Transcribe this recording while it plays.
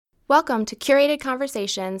Welcome to Curated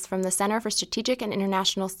Conversations from the Center for Strategic and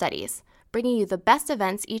International Studies, bringing you the best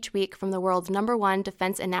events each week from the world's #1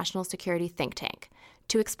 defense and national security think tank.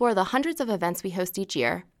 To explore the hundreds of events we host each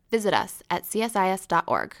year, visit us at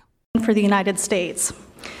csis.org. For the United States.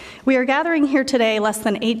 We are gathering here today less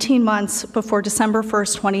than 18 months before December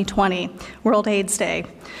 1st, 2020, World AIDS Day.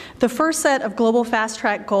 The first set of global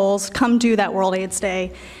fast-track goals come due that World AIDS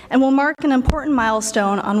Day and will mark an important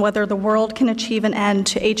milestone on whether the world can achieve an end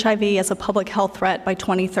to HIV as a public health threat by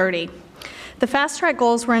 2030. The fast-track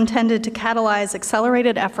goals were intended to catalyze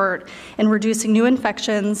accelerated effort in reducing new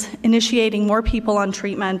infections, initiating more people on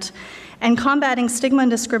treatment, and combating stigma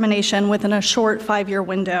and discrimination within a short 5-year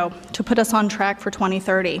window to put us on track for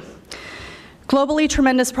 2030. Globally,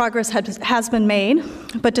 tremendous progress has been made,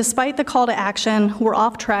 but despite the call to action, we're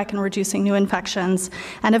off track in reducing new infections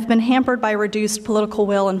and have been hampered by reduced political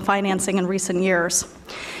will and financing in recent years.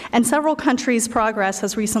 And several countries' progress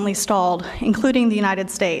has recently stalled, including the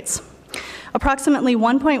United States. Approximately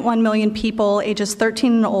 1.1 million people ages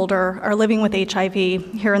 13 and older are living with HIV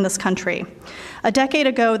here in this country. A decade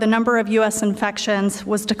ago, the number of U.S. infections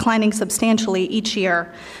was declining substantially each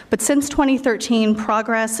year, but since 2013,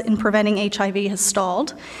 progress in preventing HIV has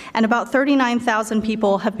stalled, and about 39,000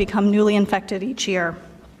 people have become newly infected each year.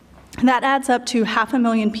 That adds up to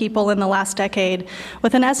 500,000 people in the last decade,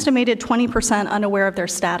 with an estimated 20% unaware of their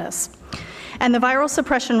status. And the viral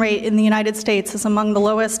suppression rate in the United States is among the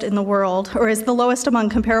lowest in the world, or is the lowest among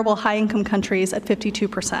comparable high-income countries at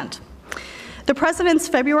 52%. The President's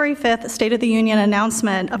February 5th State of the Union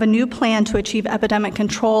announcement of a new plan to achieve epidemic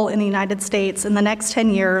control in the United States in the next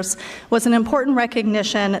 10 years was an important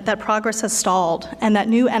recognition that progress has stalled and that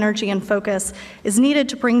new energy and focus is needed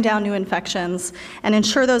to bring down new infections and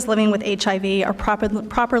ensure those living with HIV are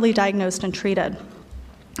properly diagnosed and treated.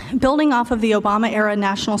 Building off of the Obama-era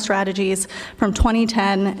national strategies from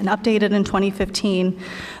 2010 and updated in 2015,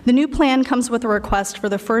 the new plan comes with a request for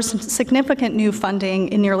the first significant new funding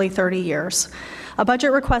in nearly 30 years. A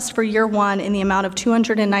budget request for year one in the amount of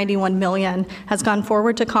 $291 million has gone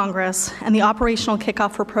forward to Congress, and the operational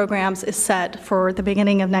kickoff for programs is set for the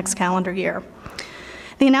beginning of next calendar year.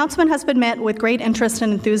 The announcement has been met with great interest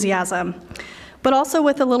and enthusiasm, but also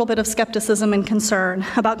with a little bit of skepticism and concern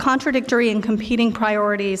about contradictory and competing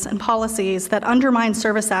priorities and policies that undermine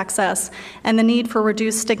service access and the need for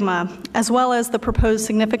reduced stigma, as well as the proposed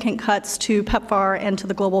significant cuts to PEPFAR and to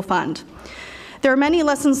the Global Fund. There are many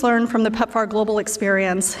lessons learned from the PEPFAR global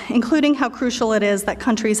experience, including how crucial it is that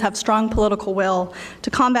countries have strong political will to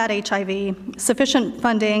combat HIV, sufficient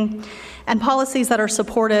funding, and policies that are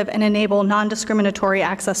supportive and enable non-discriminatory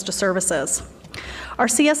access to services. Our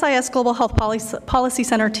CSIS Global Health Policy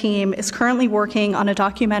Center team is currently working on a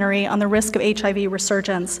documentary on the risk of HIV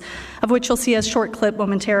resurgence, of which you'll see a short clip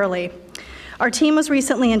momentarily. Our team was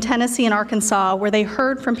recently in Tennessee and Arkansas, where they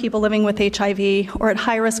heard from people living with HIV or at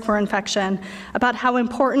high risk for infection about how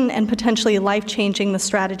important and potentially life-changing the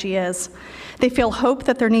strategy is. They feel hope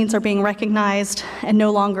that their needs are being recognized and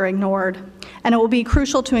no longer ignored, and it will be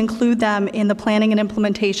crucial to include them in the planning and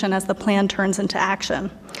implementation as the plan turns into action.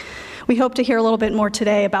 We hope to hear a little bit more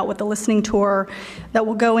today about what the listening tour that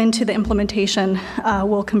will go into the implementation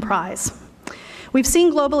will comprise. We've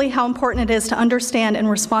seen globally how important it is to understand and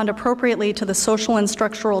respond appropriately to the social and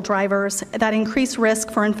structural drivers that increase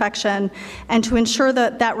risk for infection and to ensure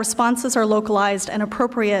that responses are localized and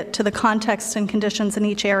appropriate to the context and conditions in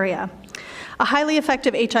each area. A highly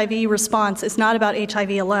effective HIV response is not about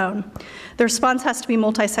HIV alone. The response has to be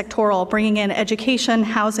multi-sectoral, bringing in education,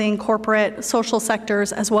 housing, corporate, social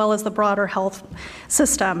sectors, as well as the broader health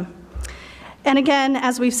system. And again,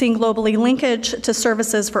 as we've seen globally, linkage to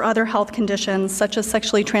services for other health conditions, such as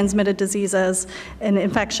sexually transmitted diseases and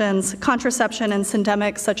infections, contraception, and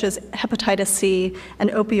syndemics such as hepatitis C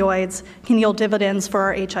and opioids can yield dividends for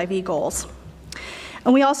our HIV goals.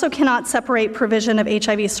 And we also cannot separate provision of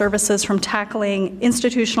HIV services from tackling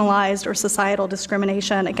institutionalized or societal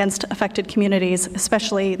discrimination against affected communities,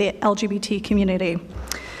 especially the LGBT community.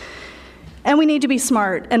 And we need to be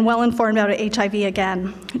smart and well-informed about HIV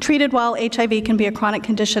again. Treated well, HIV can be a chronic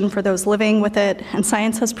condition for those living with it, and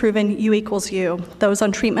science has proven U equals U. Those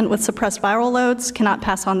on treatment with suppressed viral loads cannot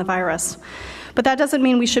pass on the virus. But that doesn't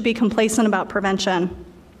mean we should be complacent about prevention.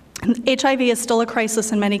 HIV is still a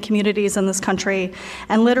crisis in many communities in this country,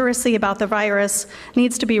 and literacy about the virus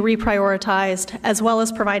needs to be reprioritized, as well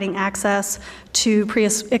as providing access to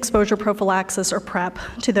pre-exposure prophylaxis, or PrEP,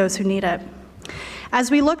 to those who need it. As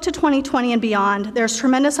we look to 2020 and beyond, there's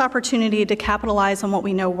tremendous opportunity to capitalize on what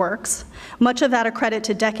we know works. Much of that a credit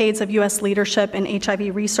to decades of U.S. leadership in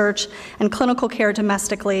HIV research and clinical care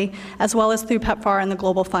domestically, as well as through PEPFAR and the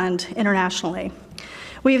Global Fund internationally.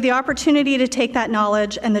 We have the opportunity to take that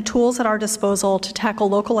knowledge and the tools at our disposal to tackle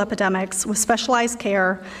local epidemics with specialized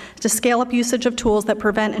care, to scale up usage of tools that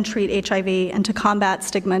prevent and treat HIV, and to combat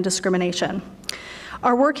stigma and discrimination.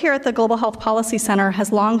 Our work here at the Global Health Policy Center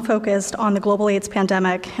has long focused on the global AIDS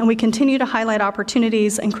pandemic, and we continue to highlight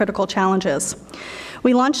opportunities and critical challenges.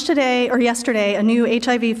 We launched yesterday, a new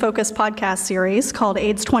HIV-focused podcast series called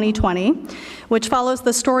AIDS 2020, which follows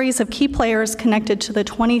the stories of key players connected to the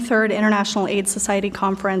 23rd International AIDS Society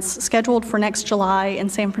Conference scheduled for next July in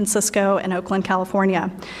San Francisco and Oakland, California,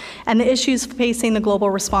 and the issues facing the global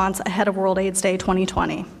response ahead of World AIDS Day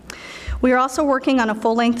 2020. We are also working on a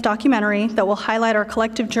full-length documentary that will highlight our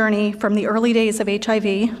collective journey from the early days of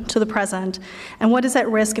HIV to the present, and what is at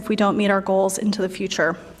risk if we don't meet our goals into the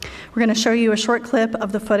future. We're going to show you a short clip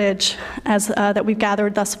of the footage that we've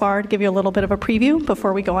gathered thus far to give you a little bit of a preview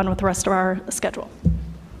before we go on with the rest of our schedule.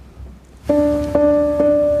 I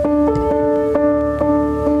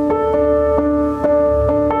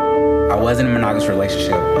was in a monogamous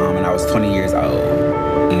relationship, and I was 20 years old,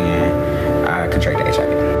 and I contracted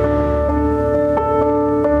HIV.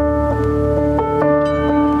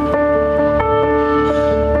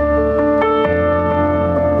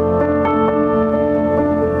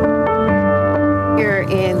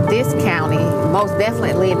 Most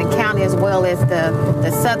definitely in the county as well as the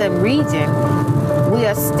southern region, we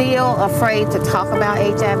are still afraid to talk about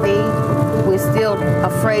HIV. We're still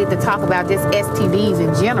afraid to talk about just STDs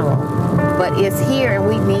in general. But it's here and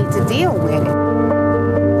we need to deal with it.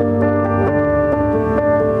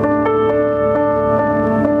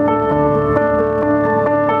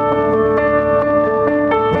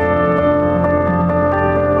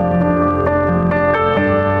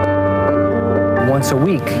 Once a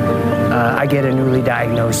week, I get a newly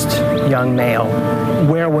diagnosed young male.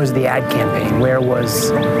 Where was the ad campaign? Where was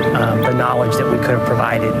the knowledge that we could have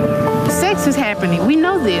provided? Sex is happening. We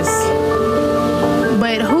know this.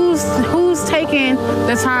 But who's taking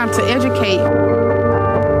the time to educate?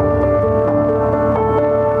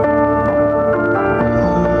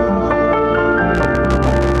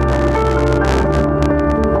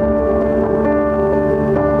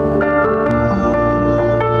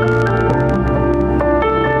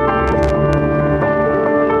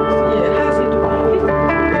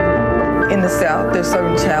 There's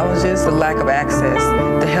certain challenges, the lack of access,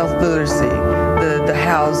 the health literacy, the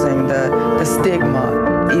housing, the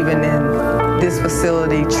stigma, even in this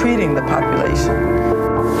facility treating the population.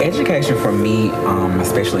 Education for me,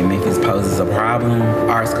 especially Memphis, poses a problem.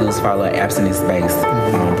 Our schools follow an abstinence-based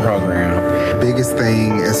program. The biggest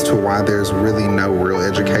thing as to why there's really no real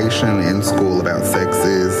education in school about sex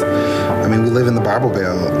is, we live in the Bible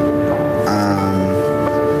Belt.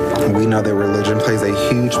 We know that religion plays a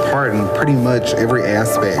huge part in pretty much every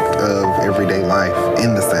aspect of everyday life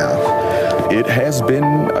in the South. It has been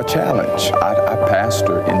a challenge. I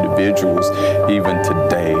pastor individuals even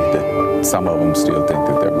today that some of them still think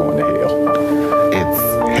that they're going to hell. It's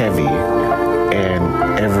heavy in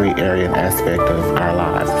every area and aspect of our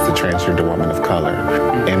lives. It's a transgender woman of color.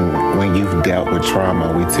 And when you've dealt with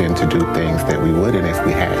trauma, we tend to do things that we wouldn't if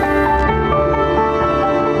we hadn't.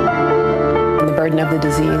 The burden of the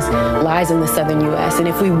disease lies in the southern U.S. And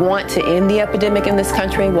if we want to end the epidemic in this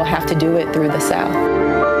country, we'll have to do it through the South.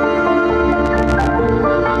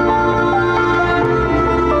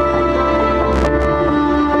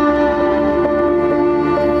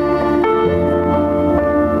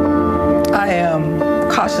 I am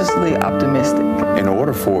cautiously optimistic. In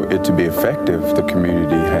order for it to be effective, the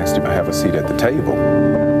community has to have a seat at the table.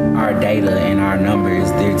 Our data and our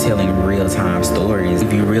numbers, they're telling real-time stories.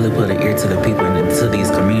 If you really put an ear to the people and to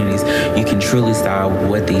these communities, you can truly stop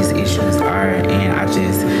what these issues are. And I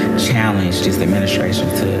just challenge this administration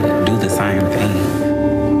to do the same thing.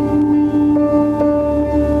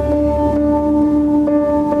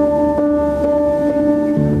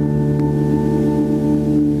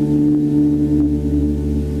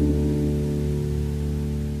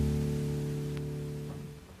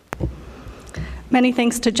 Many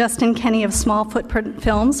thanks to Justin Kenny of Small Footprint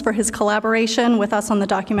Films for his collaboration with us on the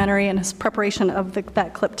documentary and his preparation of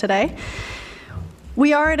that clip today.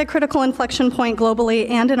 We are at a critical inflection point globally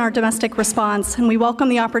and in our domestic response, and we welcome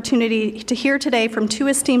the opportunity to hear today from two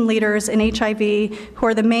esteemed leaders in HIV who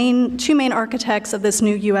are the two main architects of this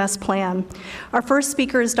new U.S. plan. Our first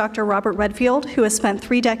speaker is Dr. Robert Redfield, who has spent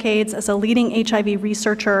 3 decades as a leading HIV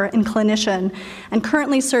researcher and clinician, and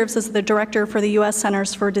currently serves as the director for the U.S.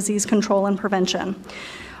 Centers for Disease Control and Prevention.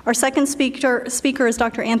 Our second speaker is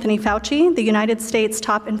Dr. Anthony Fauci, the United States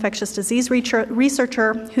top infectious disease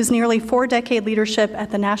researcher whose nearly 4-decade leadership at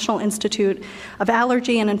the National Institute of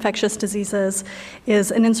Allergy and Infectious Diseases is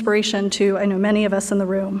an inspiration to, I know, many of us in the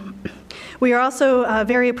room. We are also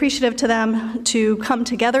very appreciative to them to come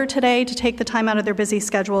together today to take the time out of their busy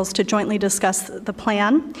schedules to jointly discuss the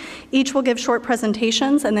plan. Each will give short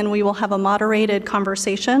presentations, and then we will have a moderated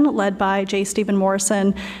conversation led by J. Stephen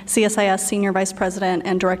Morrison, CSIS Senior Vice President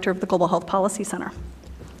and Director of the Global Health Policy Center.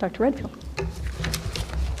 Dr. Redfield.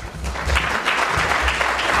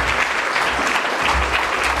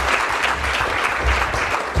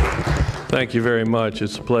 Thank you very much.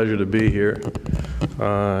 It's a pleasure to be here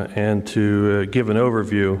and to give an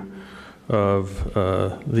overview of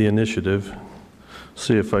the initiative.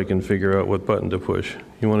 See if I can figure out what button to push.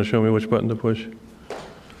 You want to show me which button to push?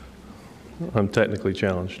 I'm technically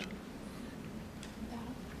challenged.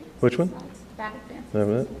 Which one?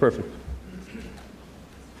 Perfect.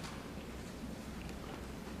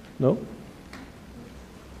 No?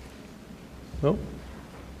 No?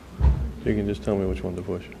 You can just tell me which one to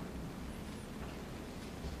push.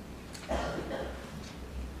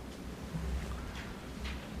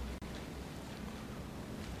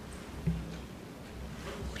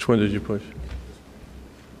 Which one did you push?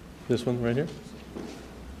 This one right here?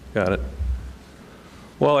 Got it.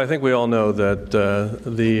 Well, I think we all know that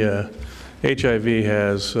the HIV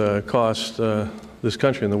has cost this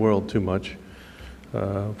country and the world too much.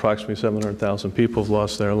 Approximately 700,000 people have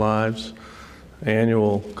lost their lives.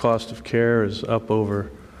 Annual cost of care is up over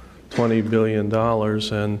 $20 billion.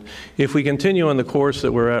 And if we continue on the course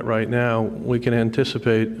that we're at right now, we can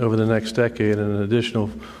anticipate over the next decade an additional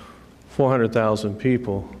 400,000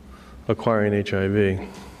 people acquiring HIV.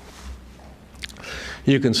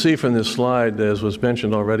 You can see from this slide, as was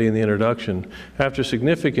mentioned already in the introduction, after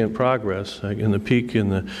significant progress, in the peak in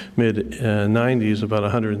the mid-90s, about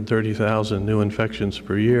 130,000 new infections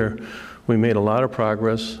per year, we made a lot of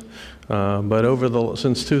progress. But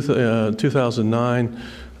since 2009,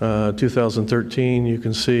 2013, you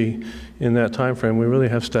can see in that time frame, we really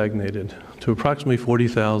have stagnated to approximately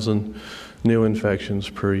 40,000 new infections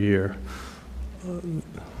per year.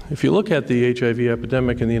 If you look at the HIV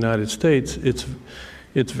epidemic in the United States, it's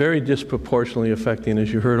very disproportionately affecting,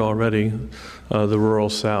 as you heard already, the rural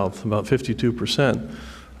South. About 52%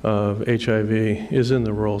 of HIV is in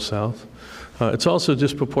the rural South. It's also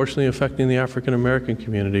disproportionately affecting the African American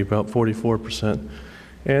community, about 44%,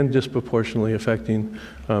 and disproportionately affecting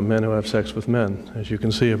men who have sex with men. As you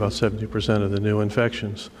can see, about 70% of the new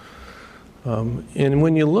infections. And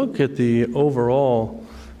when you look at the overall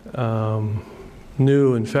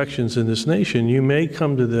new infections in this nation, you may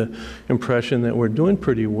come to the impression that we're doing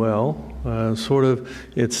pretty well.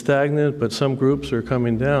 It's stagnant, but some groups are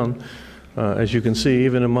coming down. As you can see,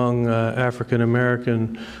 even among African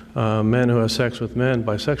American men who have sex with men,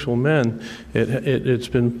 bisexual men, it's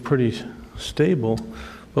been pretty stable.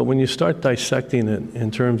 But when you start dissecting it in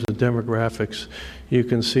terms of demographics, you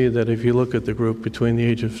can see that if you look at the group between the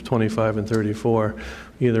age of 25 and 34,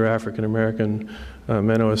 either African American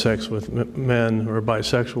men who have sex with men or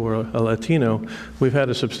bisexual or a Latino, we've had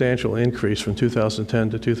a substantial increase from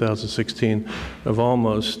 2010 to 2016 of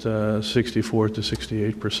almost 64 to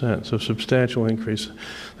 68%. So substantial increase.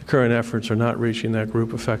 The current efforts are not reaching that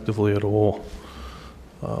group effectively at all.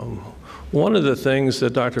 One of the things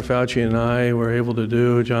that Dr. Fauci and I were able to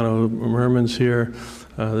do, John O'Merman's here,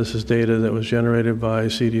 this is data that was generated by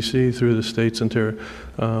CDC through the states and their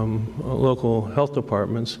local health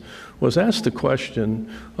departments, was ask the question,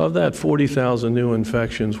 of that 40,000 new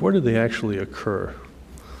infections, where did they actually occur?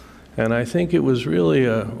 And I think it was really,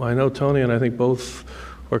 I know Tony and I think both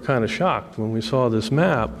were kind of shocked when we saw this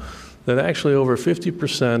map, that actually over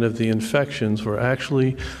 50% of the infections were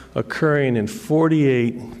actually occurring in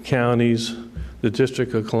 48 counties, the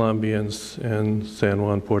District of Columbia and San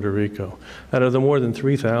Juan, Puerto Rico, out of the more than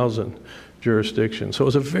 3,000 jurisdictions. So it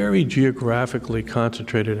was a very geographically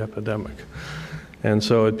concentrated epidemic. And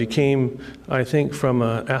so it became, I think, from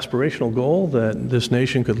an aspirational goal that this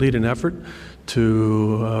nation could lead an effort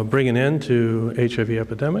to bring an end to HIV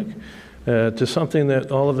epidemic, to something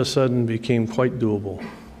that all of a sudden became quite doable.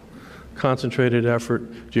 Concentrated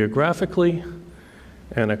effort geographically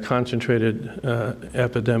and a concentrated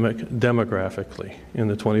epidemic demographically in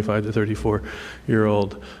the 25 to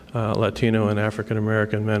 34-year-old Latino and African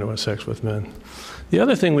American men who have sex with men. The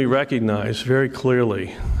other thing we recognize very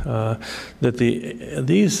clearly that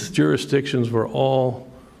these jurisdictions were all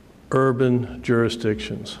urban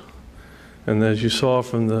jurisdictions. And as you saw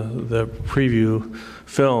from the preview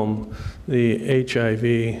film, the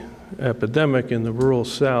HIV epidemic in the rural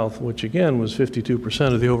South, which again was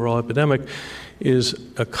 52% of the overall epidemic, is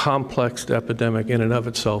a complex epidemic in and of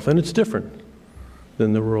itself, and it's different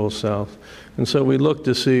than the rural South. And so we looked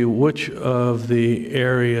to see which of the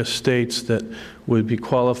area states that would be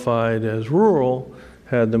qualified as rural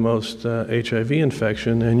had the most HIV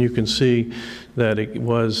infection, and you can see that it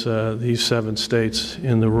was these 7 states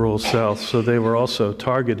in the rural South. So they were also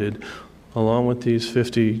targeted, along with these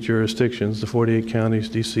 50 jurisdictions, the 48 counties,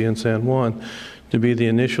 DC and San Juan, to be the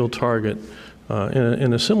initial target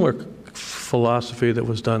in a similar philosophy that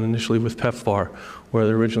was done initially with PEPFAR, where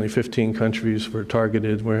originally 15 countries were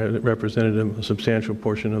targeted, where it represented a substantial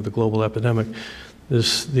portion of the global epidemic.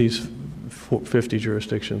 These 50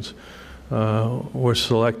 jurisdictions were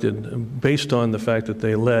selected based on the fact that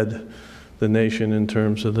they led the nation in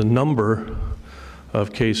terms of the number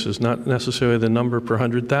of cases, not necessarily the number per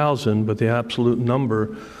 100,000, but the absolute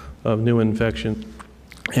number of new infection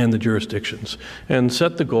and the jurisdictions, and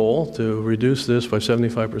set the goal to reduce this by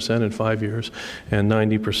 75% in 5 years and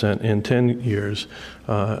 90% in 10 years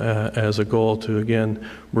as a goal to, again,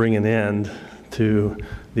 bring an end to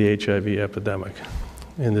the HIV epidemic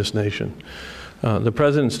in this nation. The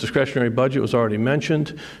President's discretionary budget was already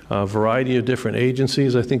mentioned, a variety of different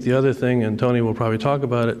agencies. I think the other thing, and Tony will probably talk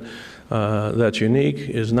about it, that's unique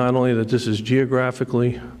is not only that this is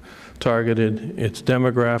geographically targeted, it's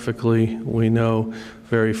demographically, we know,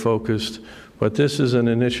 very focused, but this is an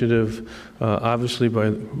initiative obviously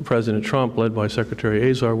by President Trump, led by Secretary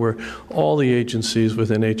Azar, where all the agencies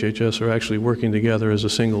within HHS are actually working together as a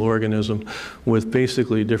single organism with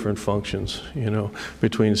basically different functions, you know,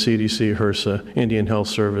 between CDC, HRSA, Indian Health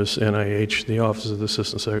Service, NIH, the Office of the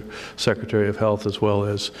Assistant Secretary of Health, as well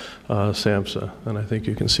as SAMHSA, and I think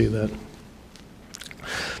you can see that.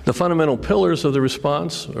 The fundamental pillars of the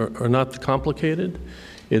response are not complicated.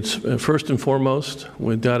 It's first and foremost,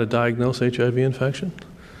 we've got to diagnose HIV infection.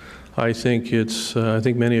 I think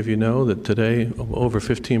many of you know that today over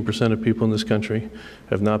 15% of people in this country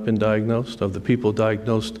have not been diagnosed. Of the people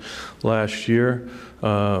diagnosed last year,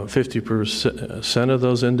 50% of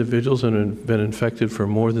those individuals have been infected for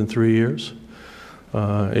more than 3 years.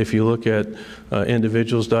 If you look at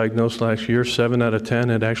individuals diagnosed last year, 7 out of 10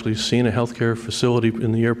 had actually seen a healthcare facility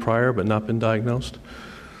in the year prior but not been diagnosed.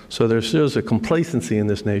 So there's still a complacency in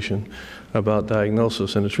this nation about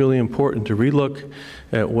diagnosis, and it's really important to relook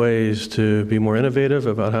at ways to be more innovative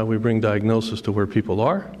about how we bring diagnosis to where people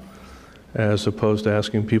are, as opposed to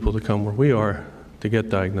asking people to come where we are to get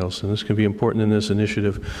diagnosed. And this can be important in this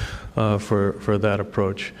initiative for that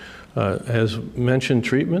approach. As mentioned,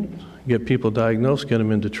 treatment, get people diagnosed, get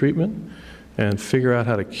them into treatment, and figure out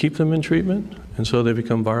how to keep them in treatment, and so they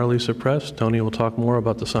become virally suppressed. Tony will talk more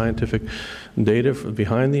about the scientific data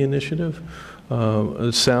behind the initiative.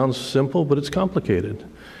 It sounds simple, but it's complicated.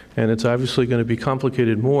 And it's obviously going to be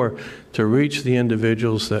complicated more to reach the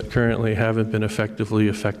individuals that currently haven't been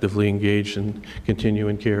effectively engaged in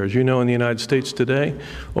continuing care. As you know, in the United States today,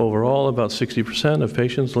 overall, about 60% of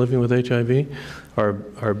patients living with HIV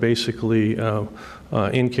are basically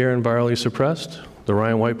in care and virally suppressed. The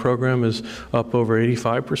Ryan White program is up over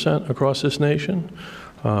 85% across this nation.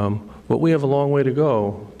 But we have a long way to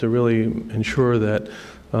go to really ensure that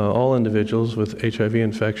all individuals with HIV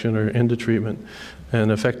infection are into treatment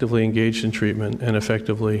and effectively engaged in treatment and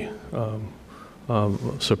effectively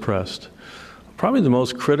suppressed. Probably the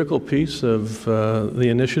most critical piece of the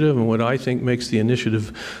initiative, and what I think makes the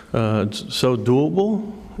initiative so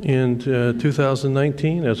doable in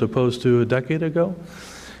 2019 as opposed to a decade ago,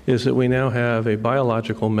 is that we now have a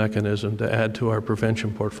biological mechanism to add to our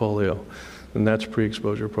prevention portfolio, and that's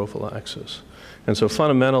pre-exposure prophylaxis. And so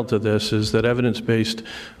fundamental to this is that evidence-based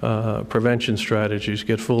prevention strategies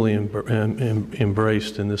get fully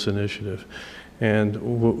embraced in this initiative. And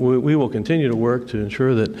we will continue to work to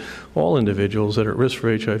ensure that all individuals that are at risk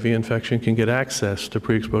for HIV infection can get access to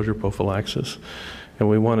pre-exposure prophylaxis. And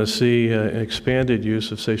we want to see expanded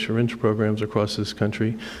use of safe syringe programs across this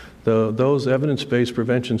country. Those evidence-based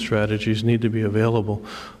prevention strategies need to be available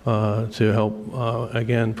to help,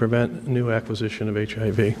 again, prevent new acquisition of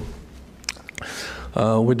HIV.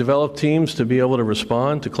 We developed teams to be able to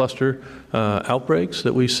respond to cluster outbreaks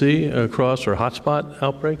that we see across, or hotspot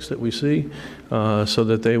outbreaks that we see, so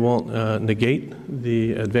that they won't negate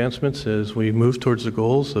the advancements as we move towards the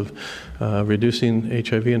goals of reducing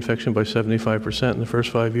HIV infection by 75% in the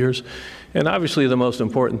first 5 years. And obviously the most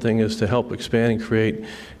important thing is to help expand and create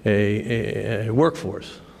a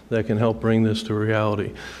workforce that can help bring this to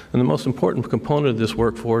reality. And the most important component of this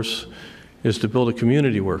workforce is to build a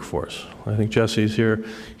community workforce. I think Jesse's here.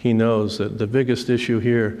 He knows that the biggest issue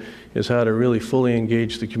here is how to really fully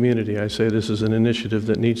engage the community. I say this is an initiative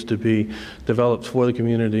that needs to be developed for the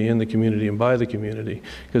community, in the community, and by the community.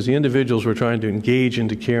 Because the individuals we're trying to engage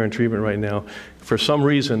into care and treatment right now, for some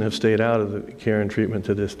reason, have stayed out of the care and treatment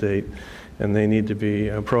to this date. And they need to be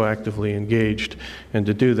proactively engaged. And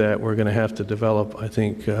to do that, we're going to have to develop, I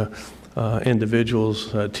think,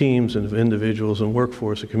 individuals, teams of individuals and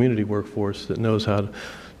workforce, a community workforce that knows how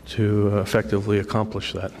to effectively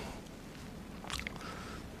accomplish that.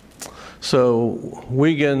 So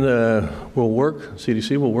we again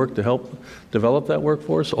CDC will work to help develop that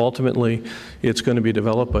workforce. Ultimately, it's going to be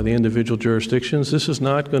developed by the individual jurisdictions. This is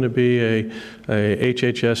not going to be a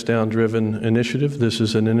HHS down-driven initiative. This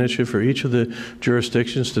is an initiative for each of the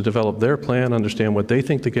jurisdictions to develop their plan, understand what they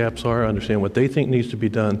think the gaps are, understand what they think needs to be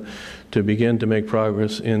done to begin to make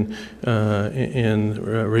progress in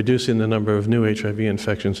reducing the number of new HIV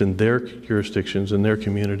infections in their jurisdictions, in their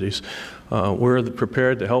communities. We're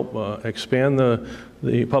prepared to help expand the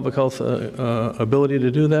public health ability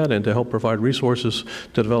to do that and to help provide resources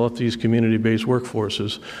to develop these community-based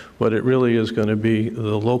workforces. But it really is going to be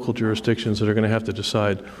the local jurisdictions that are going to have to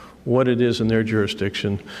decide what it is in their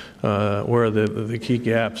jurisdiction, where are the key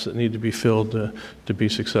gaps that need to be filled to be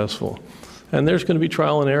successful. And there's going to be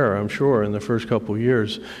trial and error, I'm sure, in the first couple of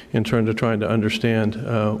years in terms of trying to understand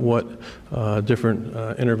what different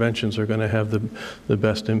interventions are going to have the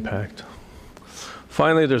best impact.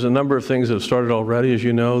 Finally, there's a number of things that have started already. As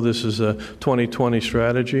you know, this is a 2020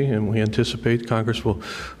 strategy, and we anticipate Congress will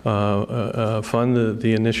fund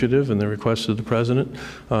the initiative and the request of the President.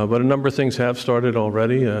 But a number of things have started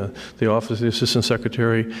already. The Office of the Assistant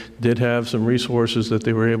Secretary did have some resources that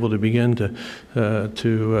they were able to begin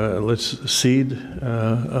let's seed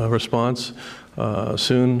a response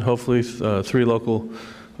soon. Hopefully, 3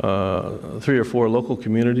 or 4 local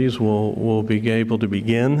communities will be able to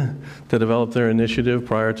begin to develop their initiative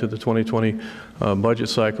prior to the 2020 budget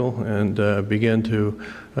cycle and begin to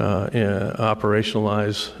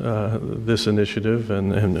operationalize this initiative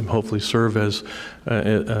and hopefully serve as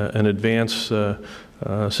an advanced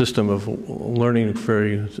system of learning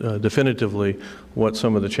very definitively what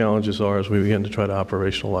some of the challenges are as we begin to try to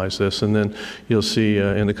operationalize this. And then you'll see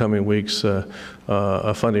in the coming weeks a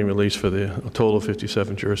funding release for the total of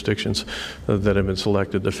 57 jurisdictions that have been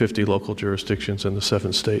selected, the 50 local jurisdictions in the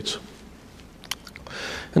 7 states.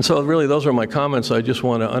 And so really those are my comments. I just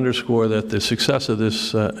want to underscore that the success of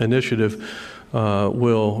this initiative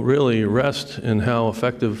will really rest in how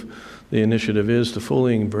effective the initiative is to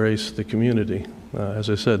fully embrace the community. As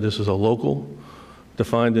I said, this is a local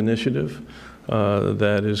defined initiative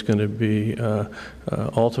that is going to be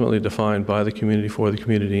ultimately defined by the community, for the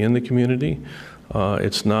community, in the community.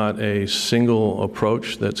 It's not a single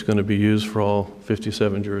approach that's going to be used for all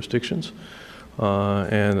 57 jurisdictions.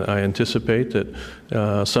 And I anticipate that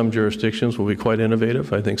some jurisdictions will be quite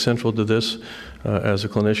innovative. I think central to this, as a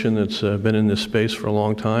clinician that's been in this space for a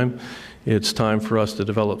long time, it's time for us to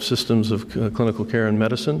develop systems of clinical care and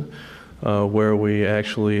medicine where we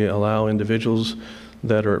actually allow individuals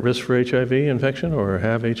that are at risk for HIV infection or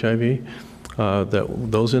have HIV, that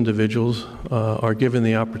those individuals are given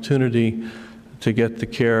the opportunity to get the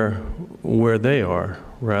care where they are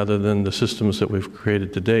rather than the systems that we've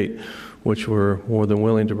created to date, which were more than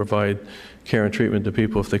willing to provide care and treatment to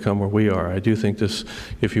people if they come where we are. I do think this,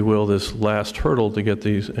 if you will, this last hurdle to get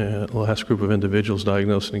these last group of individuals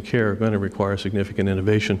diagnosed and care are going to require significant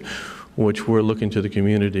innovation, which we're looking to the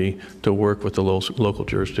community to work with the local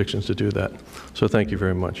jurisdictions to do that. So thank you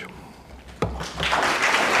very much.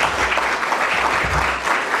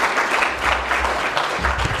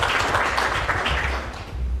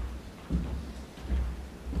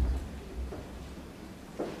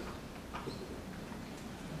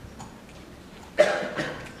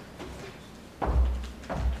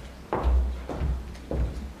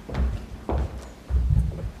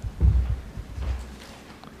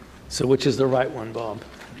 So which is the right one, Bob?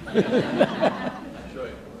 There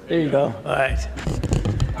you go. All right.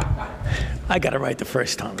 I got it right the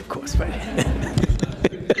first time, of course, right?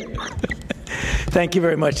 Thank you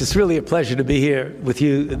very much. It's really a pleasure to be here with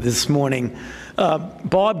you this morning.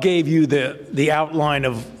 Bob gave you the outline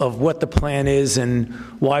of what the plan is and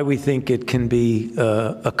why we think it can be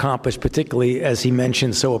accomplished, particularly, as he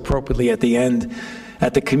mentioned so appropriately at the end,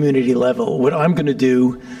 at the community level. What I'm going to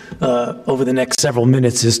do over the next several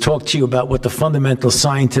minutes is talk to you about what the fundamental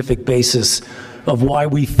scientific basis of why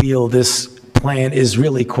we feel this plan is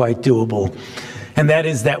really quite doable. And that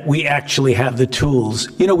is that we actually have the tools.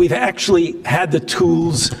 You know, we've actually had the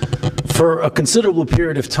tools for a considerable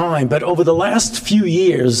period of time, but over the last few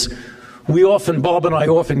years, Bob and I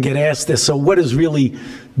often get asked this, so what is really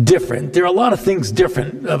different? There are a lot of things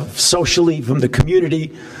different socially from the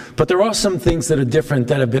community, but there are some things that are different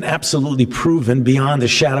that have been absolutely proven beyond a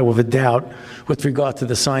shadow of a doubt with regard to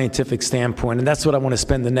the scientific standpoint, and that's what I want to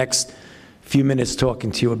spend the next few minutes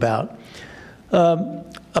talking to you about.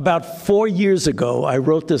 About 4 years ago, I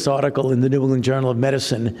wrote this article in the New England Journal of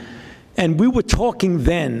Medicine, and we were talking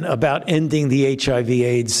then about ending the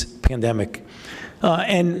HIV/AIDS pandemic.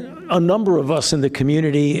 And a number of us in the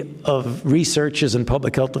community of researchers and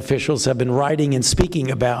public health officials have been writing and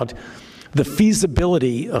speaking about the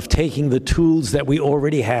feasibility of taking the tools that we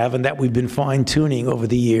already have and that we've been fine-tuning over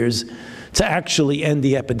the years to actually end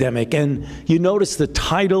the epidemic. And you notice the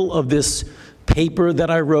title of this paper that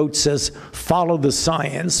I wrote says, "Follow the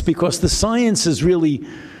Science," because the science has really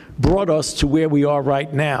brought us to where we are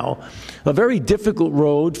right now. A very difficult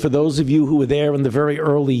road for those of you who were there in the very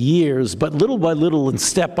early years, but little by little and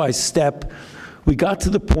step by step, we got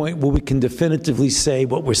to the point where we can definitively say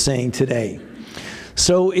what we're saying today.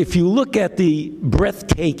 So if you look at the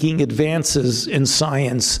breathtaking advances in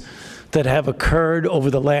science that have occurred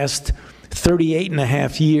over the last 38 and a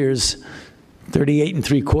half years, 38 and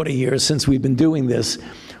 3/4 years since we've been doing this,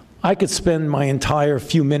 I could spend my entire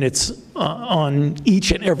few minutes on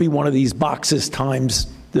each and every one of these boxes times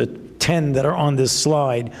the 10 that are on this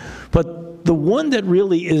slide. But the one that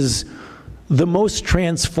really is the most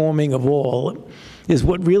transforming of all is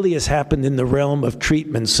what really has happened in the realm of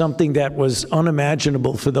treatment, something that was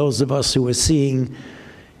unimaginable for those of us who were seeing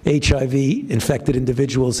HIV-infected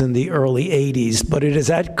individuals in the early 80s. But it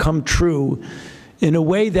has come true in a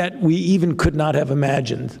way that we even could not have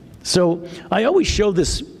imagined. So I always show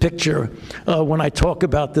this picture when I talk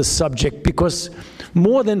about this subject because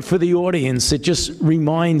more than for the audience, it just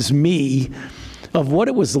reminds me of what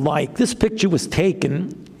it was like. This picture was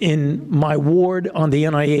taken in my ward on the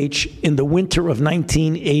NIH in the winter of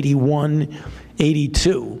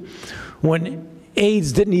 1981-82, when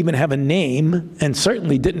AIDS didn't even have a name and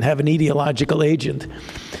certainly didn't have an etiological agent.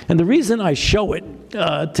 And the reason I show it,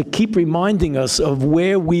 to keep reminding us of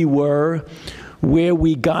where we were, where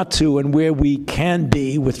we got to, and where we can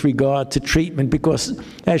be with regard to treatment, because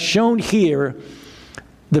as shown here,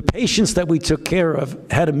 the patients that we took care of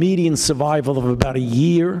had a median survival of about a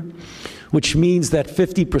year, which means that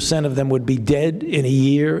 50% of them would be dead in a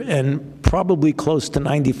year, and probably close to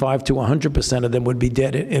 95 to 100% of them would be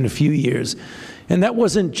dead in a few years. And that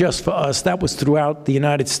wasn't just for us, that was throughout the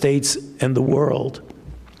United States and the world.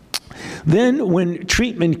 Then when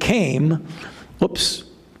treatment came,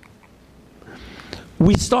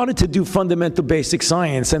 we started to do fundamental basic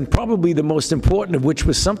science, and probably the most important of which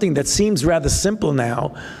was something that seems rather simple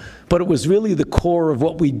now, but it was really the core of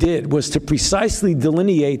what we did, was to precisely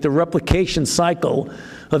delineate the replication cycle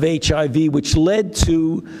of HIV, which led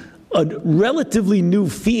to a relatively new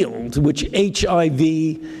field, which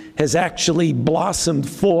HIV has actually blossomed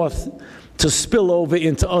forth to spill over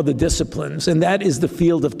into other disciplines, and that is the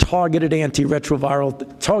field of targeted antiviral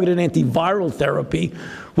therapy,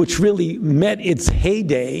 which really met its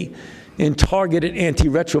heyday in targeted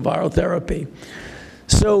antiretroviral therapy.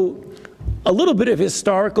 So a little bit of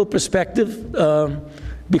historical perspective,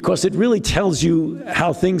 because it really tells you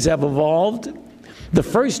how things have evolved. The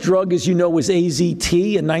first drug, as you know, was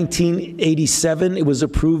AZT in 1987. It was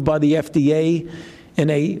approved by the FDA in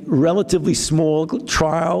a relatively small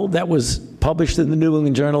trial that was published in the New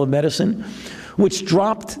England Journal of Medicine, which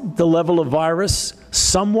dropped the level of virus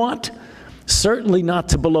somewhat, certainly not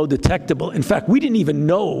to below detectable. In fact, we didn't even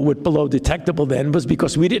know what below detectable then was,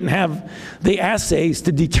 because we didn't have the assays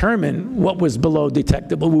to determine what was below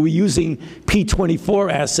detectable. We were using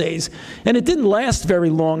P24 assays, and it didn't last very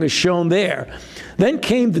long, as shown there. Then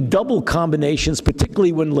came the double combinations,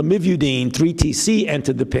 particularly when lamivudine 3TC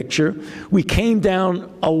entered the picture. We came down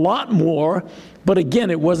a lot more, but again,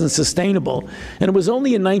 it wasn't sustainable. And it was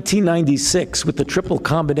only in 1996 with the triple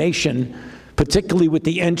combination, particularly with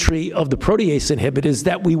the entry of the protease inhibitors,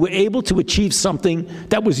 that we were able to achieve something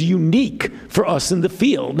that was unique for us in the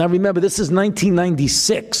field. Now remember, this is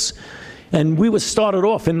 1996, and we were started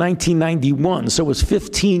off in 1991, so it was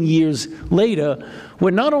 15 years later,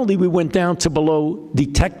 where not only we went down to below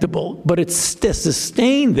detectable, but it's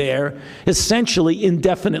sustained there essentially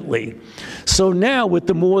indefinitely. So now with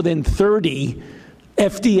the more than 30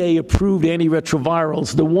 FDA-approved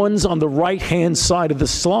antiretrovirals, the ones on the right-hand side of the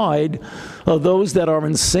slide are those that are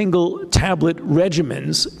in single-tablet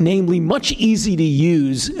regimens, namely much easier to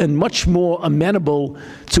use and much more amenable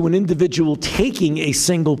to an individual taking a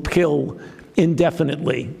single pill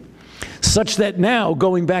indefinitely. Such that now,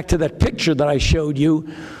 going back to that picture that I showed you,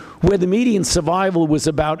 where the median survival was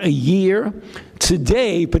about a year.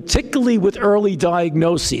 Today, particularly with early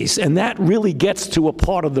diagnoses, and that really gets to a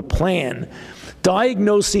part of the plan,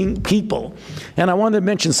 diagnosing people. And I wanted to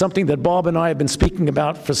mention something that Bob and I have been speaking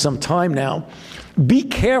about for some time now. Be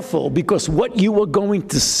careful, because what you are going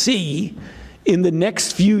to see in the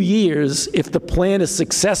next few years, if the plan is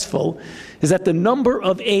successful, is that the number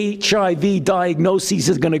of HIV diagnoses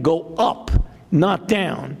is going to go up, not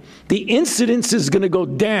down. The incidence is going to go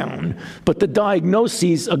down, but the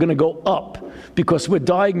diagnoses are going to go up because we're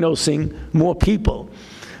diagnosing more people.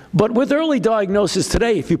 But with early diagnosis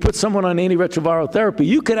today, if you put someone on antiretroviral therapy,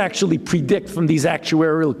 you could actually predict from these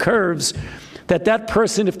actuarial curves that that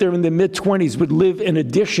person, if they're in their mid-20s, would live an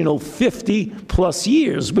additional 50-plus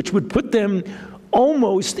years, which would put them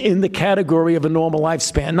almost in the category of a normal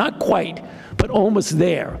lifespan. Not quite, but almost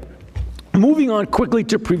there. Moving on quickly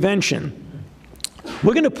to prevention.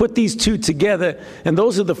 We're going to put these two together, and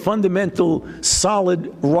those are the fundamental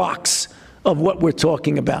solid rocks of what we're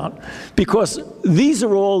talking about, because these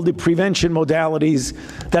are all the prevention modalities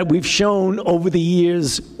that we've shown over the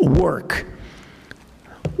years work.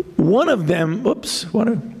 One of them, oops, why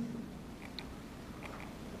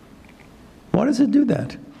does it do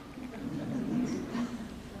that?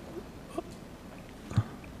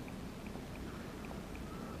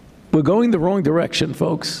 We're going the wrong direction,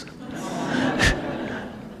 folks.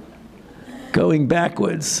 Going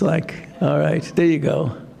backwards, like, all right, there you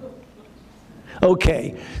go.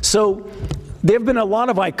 Okay, so there have been a lot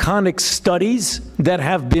of iconic studies that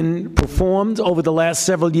have been performed over the last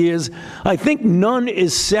several years. I think none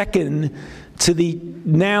is second to the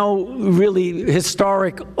now really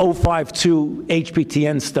historic 052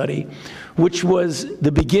 HPTN study, which was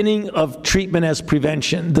the beginning of treatment as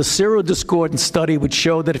prevention. The serodiscordant study would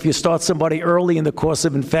show that if you start somebody early in the course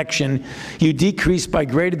of infection, you decrease by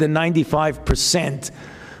greater than 95%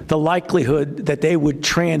 the likelihood that they would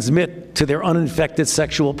transmit to their uninfected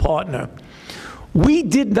sexual partner. We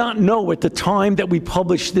did not know at the time that we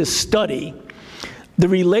published this study the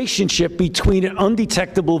relationship between an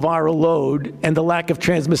undetectable viral load and the lack of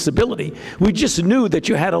transmissibility. We just knew that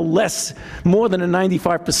you had more than a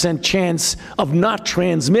 95% chance of not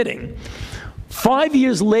transmitting. 5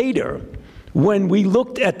 years later, when we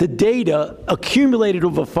looked at the data accumulated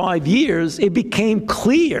over 5 years, it became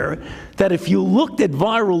clear that if you looked at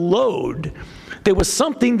viral load, there was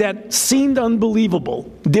something that seemed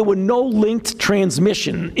unbelievable. There were no linked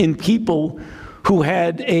transmission in people who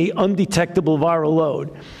had an undetectable viral load.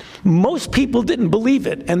 Most people didn't believe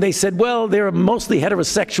it, and they said, well, there are mostly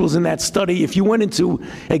heterosexuals in that study. If you went into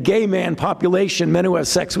a gay man population, men who have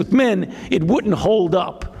sex with men, it wouldn't hold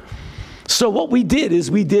up. So what we did is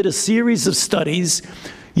we did a series of studies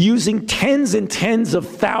using tens and tens of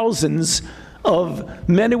thousands of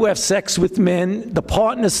men who have sex with men, the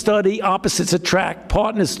partner study, opposites attract,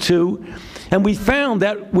 partners too, and we found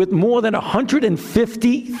that with more than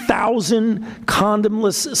 150,000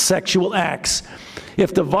 condomless sexual acts,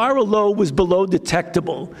 if the viral load was below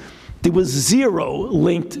detectable, there was 0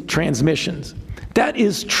 linked transmissions. That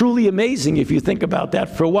is truly amazing if you think about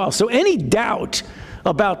that for a while. So any doubt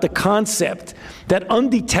about the concept that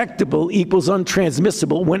undetectable equals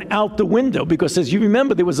untransmissible went out the window, because as you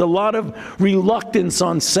remember, there was a lot of reluctance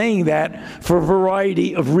on saying that for a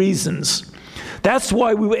variety of reasons. That's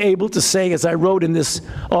why we were able to say, as I wrote in this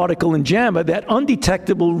article in JAMA, that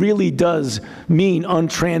undetectable really does mean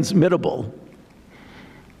untransmittable.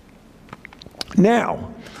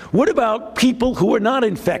 Now, what about people who are not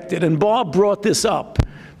infected? And Bob brought this up.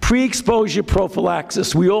 Pre-exposure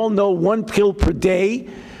prophylaxis. We all know 1 pill per day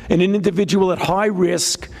in an individual at high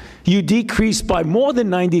risk, you decrease by more than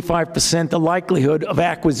 95% the likelihood of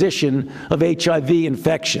acquisition of HIV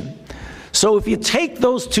infection. So if you take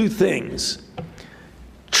those two things,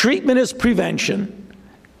 treatment as prevention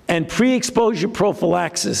and pre-exposure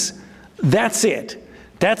prophylaxis, that's it.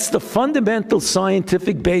 That's the fundamental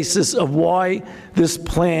scientific basis of why this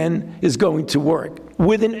plan is going to work.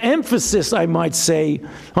 With an emphasis, I might say,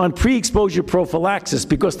 on pre-exposure prophylaxis,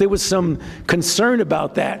 because there was some concern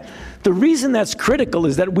about that. The reason that's critical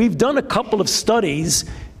is that we've done a couple of studies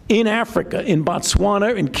in Africa, in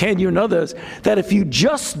Botswana, in Kenya, and others, that if you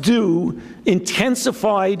just do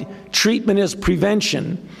intensified treatment as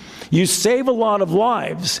prevention, you save a lot of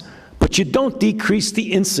lives, but you don't decrease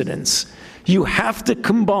the incidence. You have to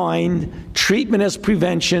combine treatment as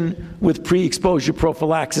prevention with pre-exposure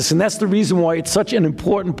prophylaxis, and that's the reason why it's such an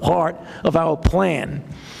important part of our plan.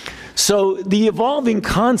 So the evolving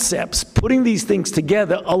concepts, putting these things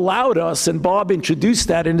together, allowed us, and Bob introduced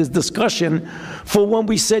that in his discussion, for when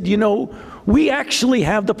we said, you know, we actually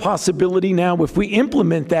have the possibility now, if we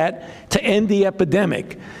implement that, to end the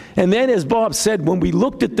epidemic. And then, as Bob said, when we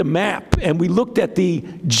looked at the map and we looked at the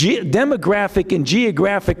demographic and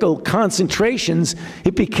geographical concentrations,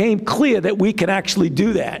 it became clear that we can actually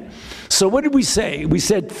do that. So what did we say? We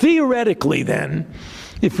said, theoretically then,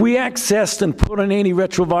 if we accessed and put on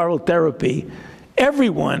antiretroviral therapy,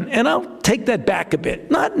 everyone, and I'll take that back a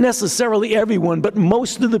bit, not necessarily everyone, but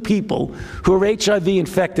most of the people who are HIV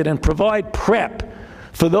infected and provide PrEP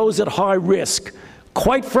for those at high risk,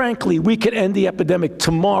 quite frankly, we could end the epidemic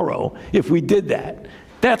tomorrow if we did that.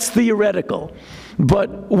 That's theoretical.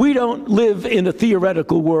 But we don't live in a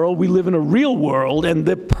theoretical world. We live in a real world, and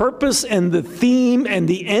the purpose and the theme and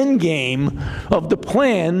the end game of the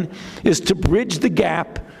plan is to bridge the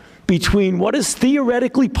gap between what is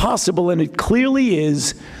theoretically possible, and it clearly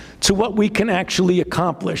is, to what we can actually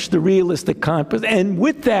accomplish, the realistic compass. And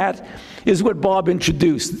with that is what Bob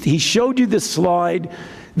introduced. He showed you this slide.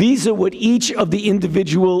 These are what each of the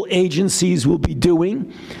individual agencies will be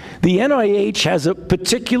doing. The NIH has a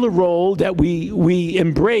particular role that we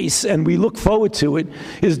embrace, and we look forward to it,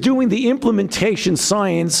 is doing the implementation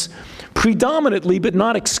science predominantly, but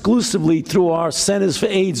not exclusively, through our Centers for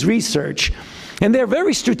AIDS Research. And they're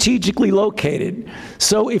very strategically located.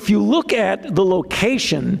 So if you look at the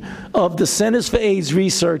location of the Centers for AIDS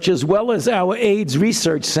Research, as well as our AIDS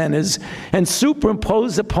research centers, and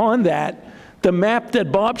superimpose upon that the map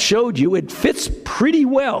that Bob showed you, it fits pretty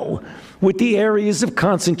well with the areas of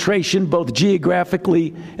concentration, both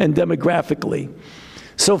geographically and demographically.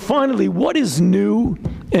 So finally, what is new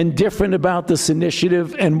and different about this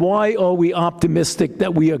initiative, and why are we optimistic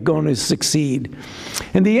that we are going to succeed?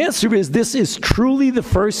 And the answer is, this is truly the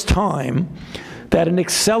first time that an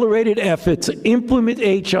accelerated effort to implement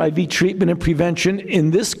HIV treatment and prevention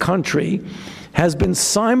in this country has been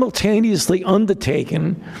simultaneously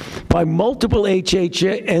undertaken by multiple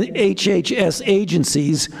HHS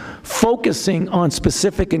agencies focusing on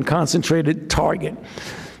specific and concentrated target.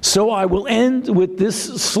 So I will end with this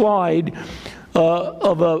slide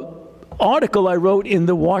of an article I wrote in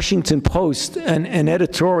the Washington Post, an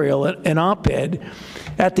editorial, an op-ed,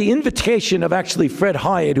 at the invitation of actually Fred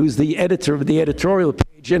Hyatt, who's the editor of the editorial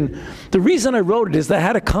page. And the reason I wrote it is that I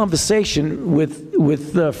had a conversation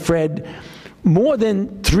with Fred more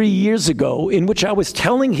than 3 years ago, in which I was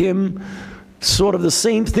telling him sort of the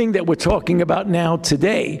same thing that we're talking about now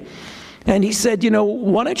today. And he said, you know,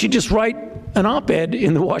 why don't you just write an op-ed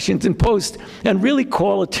in the Washington Post and really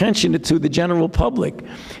call attention to the general public?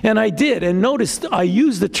 And I did, and noticed I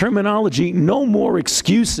used the terminology, no more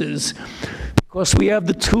excuses, because we have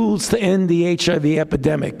the tools to end the HIV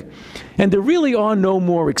epidemic. And there really are no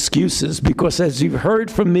more excuses, because as you've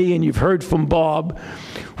heard from me and you've heard from Bob,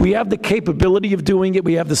 we have the capability of doing it.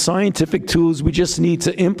 We have the scientific tools. We just need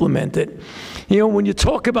to implement it. You know, when you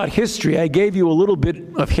talk about history, I gave you a little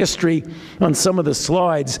bit of history on some of the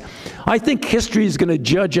slides. I think history is going to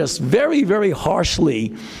judge us very, very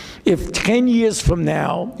harshly if 10 years from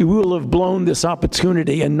now we will have blown this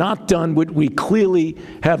opportunity and not done what we clearly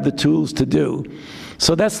have the tools to do.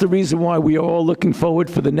 So that's the reason why we are all looking forward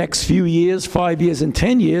for the next few years, 5 years and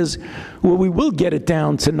 10 years, where we will get it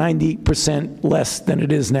down to 90% less than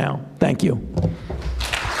it is now. Thank you.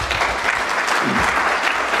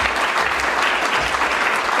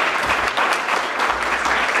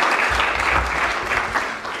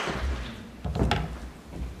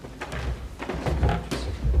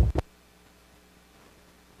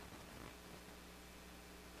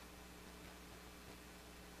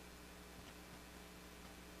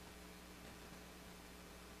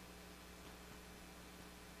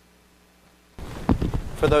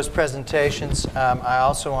 For those presentations, I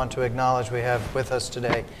also want to acknowledge we have with us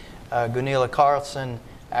today Gunilla Carlson,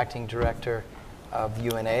 Acting Director of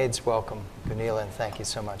UNAIDS. Welcome, Gunilla, and thank you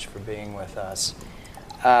so much for being with us.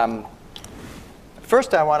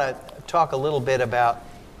 First, I want to talk a little bit about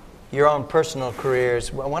your own personal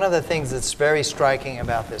careers. One of the things that's very striking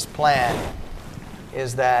about this plan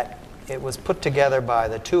is that it was put together by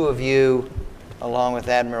the two of you, along with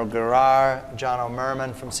Admiral Girar, Jono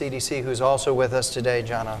Merman from CDC, who's also with us today.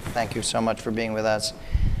 Jono, thank you so much for being with us.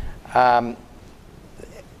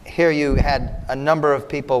 Here you had a number of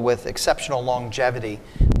people with exceptional longevity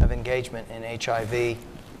of engagement in HIV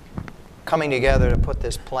coming together to put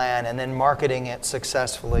this plan and then marketing it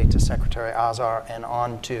successfully to Secretary Azar and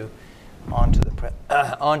on to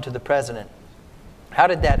the President. How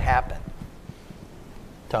did that happen?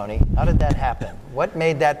 Tony, how did that happen? What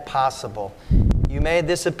made that possible? You made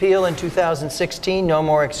this appeal in 2016, no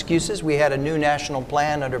more excuses. We had a new national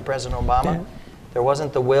plan under President Obama. Yeah. There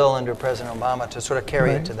wasn't the will under President Obama to sort of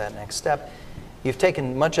carry it to that next step. You've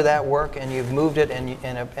taken much of that work and you've moved it,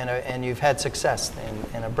 and you've had success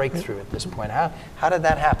in a breakthrough at this point. How did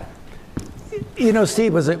that happen? You know,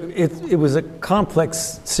 Steve, it was a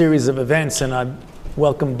complex series of events, and I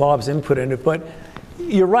welcome Bob's input in it. But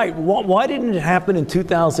you're right. Why didn't it happen in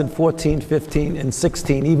 2014, 15, and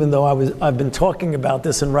 16? Even though I've been talking about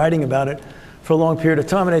this and writing about it for a long period of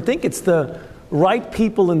time, and I think it's the right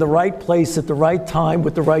people in the right place at the right time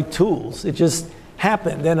with the right tools. It just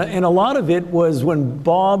happened, and a lot of it was when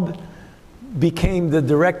Bob became the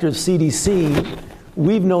director of CDC.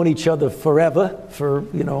 We've known each other forever, for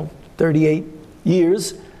 38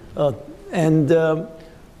 years, and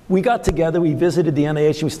we got together, we visited the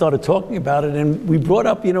NIH, and we started talking about it, and we brought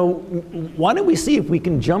up, why don't we see if we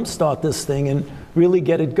can jumpstart this thing and really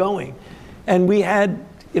get it going? And we had,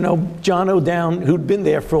 John O'Down, who'd been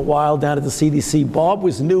there for a while down at the CDC. Bob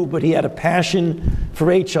was new, but he had a passion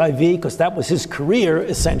for HIV because that was his career,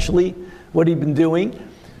 essentially, what he'd been doing.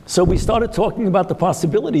 So we started talking about the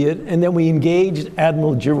possibility of it, and then we engaged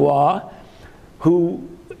Admiral Giroir, who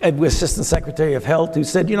Assistant Secretary of Health, who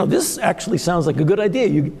said, this actually sounds like a good idea.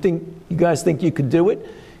 You guys think you could do it?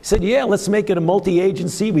 He said, yeah, let's make it a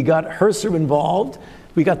multi-agency. We got HRSA involved.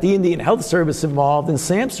 We got the Indian Health Service involved and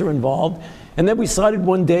SAMHSA involved. And then we decided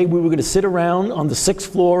one day we were going to sit around on the 6th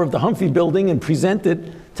floor of the Humphrey Building and present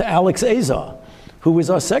it to Alex Azar, who was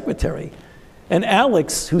our secretary. And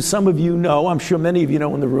Alex, who some of you know, I'm sure many of you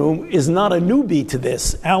know in the room, is not a newbie to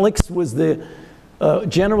this. Alex was the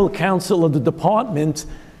general counsel of the department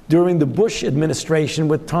during the Bush administration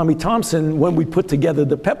with Tommy Thompson when we put together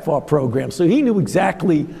the PEPFAR program. So he knew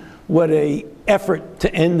exactly what an effort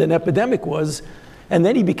to end an epidemic was. And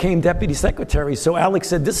then he became deputy secretary. So Alex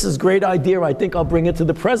said, this is a great idea. I think I'll bring it to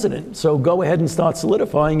the president. So go ahead and start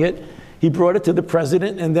solidifying it. He brought it to the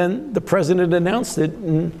president, and then the president announced it,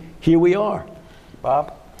 and here we are.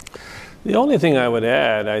 Bob? The only thing I would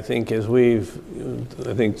add, I think, is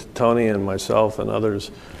I think Tony and myself and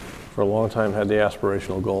others for a long time had the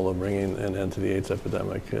aspirational goal of bringing an end to the AIDS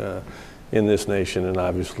epidemic in this nation and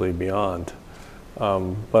obviously beyond.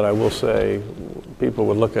 But I will say, people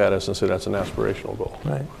would look at us and say that's an aspirational goal.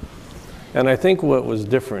 Right. And I think what was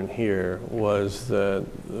different here was that,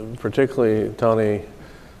 particularly Tony,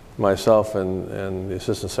 myself, and the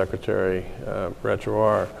Assistant Secretary, Brett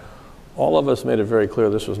Giroir, all of us made it very clear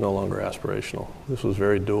this was no longer aspirational. This was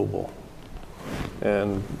very doable.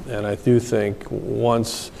 And I do think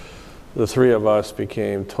once the three of us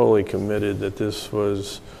became totally committed that this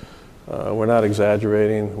was, we're not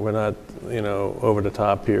exaggerating, we're not over the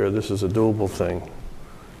top here, this is a doable thing.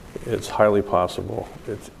 It's highly possible.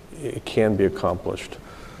 It can be accomplished.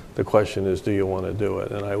 The question is, do you want to do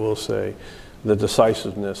it? And I will say the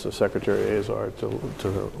decisiveness of Secretary Azar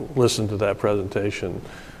to listen to that presentation,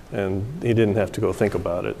 and he didn't have to go think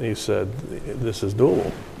about it. He said, this is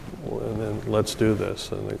doable, and then let's do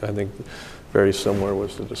this. And I think very similar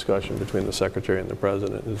was the discussion between the Secretary and the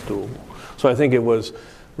President, is doable. So I think it was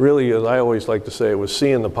really, as I always like to say, it was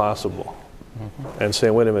seeing the possible and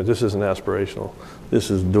saying, wait a minute, this isn't aspirational,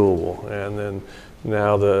 this is doable. And then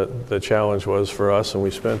now the challenge was for us, and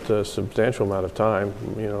we spent a substantial amount of time,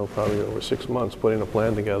 probably over 6 months, putting a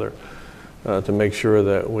plan together to make sure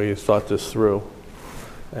that we thought this through.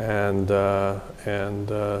 And now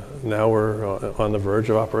we're on the verge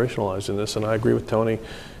of operationalizing this, and I agree with Tony,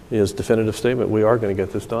 his definitive statement, we are going to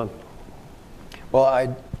get this done. Well,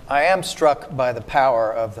 I am struck by the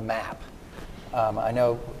power of the map. I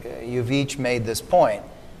know you've each made this point.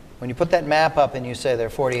 When you put that map up and you say there are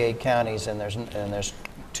 48 counties and there's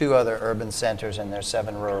 2 other urban centers and there's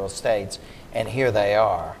 7 rural states, and here they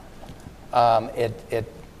are,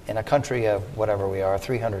 in a country of whatever we are,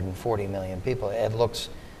 340 million people, it looks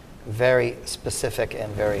very specific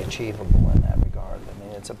and very achievable in that regard. I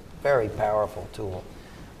mean, it's a very powerful tool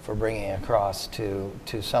for bringing across to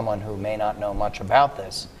someone who may not know much about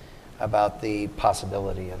this, about the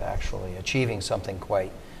possibility of actually achieving something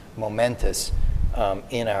quite momentous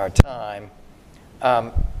in our time.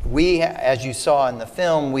 We, as you saw in the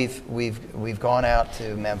film, we've gone out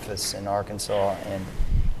to Memphis and Arkansas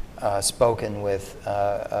and spoken with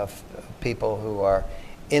people who are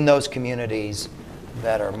in those communities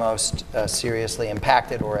that are most seriously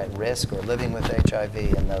impacted or at risk or living with HIV,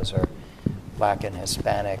 and those are Black and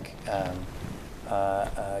Hispanic,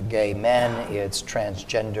 gay men, it's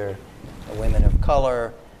transgender women of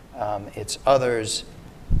color, it's others.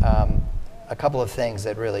 A couple of things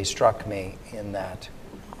that really struck me in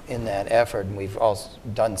in that effort, and we've also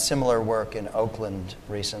done similar work in Oakland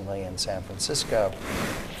recently and San Francisco.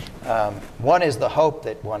 One is the hope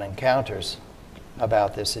that one encounters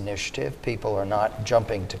about this initiative. People are not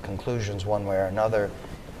jumping to conclusions one way or another.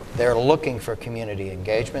 They're looking for community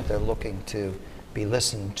engagement. They're looking to be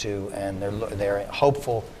listened to, and they're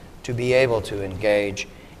hopeful to be able to engage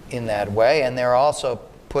in that way. And they're also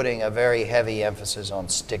putting a very heavy emphasis on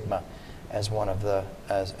stigma as one of the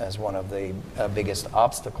biggest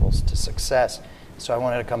obstacles to success. So I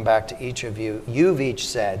wanted to come back to each of you. You've each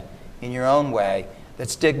said, in your own way, that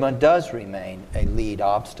stigma does remain a lead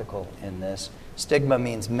obstacle in this. Stigma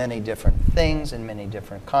means many different things in many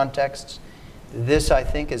different contexts. This, I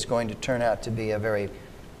think, is going to turn out to be a very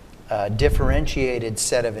differentiated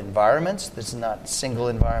set of environments. This is not single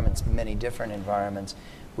environments, many different environments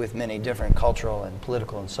with many different cultural and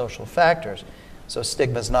political and social factors. So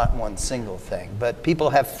stigma is not one single thing. But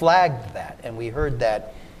people have flagged that, and we heard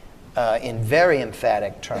that in very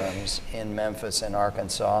emphatic terms in Memphis and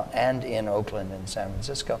Arkansas and in Oakland and San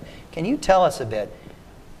Francisco. Can you tell us a bit,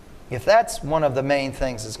 if that's one of the main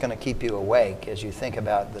things that's going to keep you awake as you think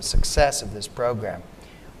about the success of this program,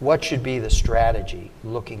 what should be the strategy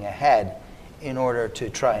looking ahead in order to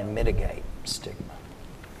try and mitigate stigma?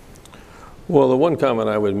 Well, the one comment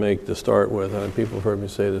I would make to start with, and people have heard me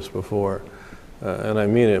say this before, and I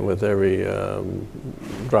mean it with every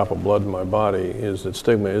drop of blood in my body, is that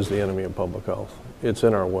stigma is the enemy of public health. It's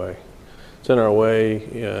in our way. It's in our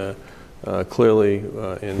way, clearly,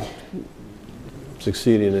 in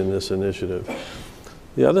succeeding in this initiative.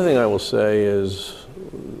 The other thing I will say is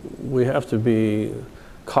we have to be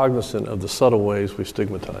cognizant of the subtle ways we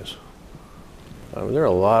stigmatize. There are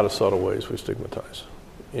a lot of subtle ways we stigmatize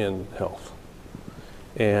in health.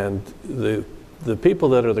 And the people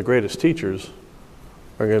that are the greatest teachers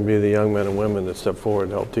are going to be the young men and women that step forward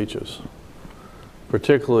and help teach us.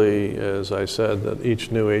 Particularly, as I said, that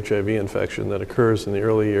each new HIV infection that occurs in the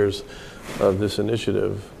early years of this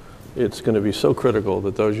initiative, it's going to be so critical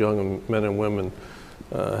that those young men and women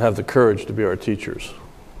have the courage to be our teachers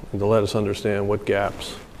and to let us understand what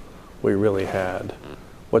gaps we really had,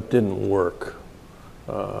 what didn't work,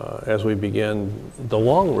 as we begin the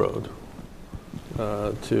long road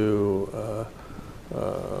to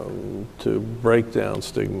break down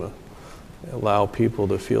stigma, allow people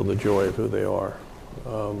to feel the joy of who they are.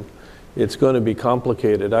 It's going to be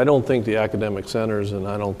complicated. I don't think the academic centers, and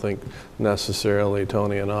I don't think necessarily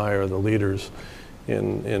Tony and I are the leaders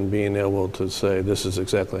in being able to say this is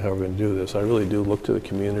exactly how we're going to do this. I really do look to the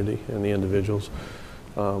community and the individuals.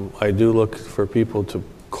 I do look for people to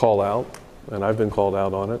call out, and I've been called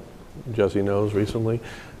out on it. Jesse knows recently.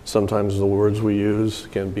 Sometimes the words we use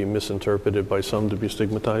can be misinterpreted by some to be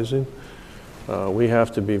stigmatizing. We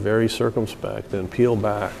have to be very circumspect and peel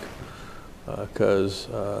back, because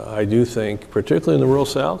I do think, particularly in the rural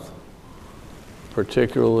South,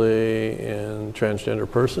 particularly in transgender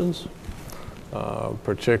persons,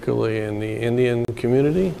 particularly in the Indian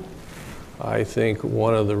community, I think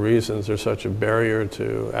one of the reasons there's such a barrier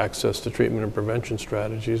to access to treatment and prevention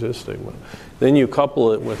strategies is stigma. Then you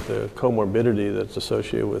couple it with the comorbidity that's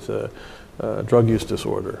associated with a drug use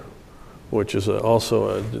disorder, which is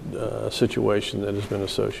also a situation that has been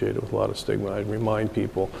associated with a lot of stigma. I'd remind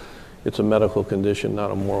people it's a medical condition, not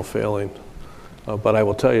a moral failing. But I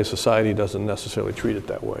will tell you, society doesn't necessarily treat it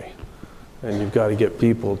that way. And you've got to get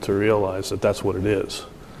people to realize that that's what it is.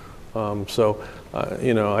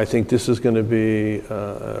 I think this is going to be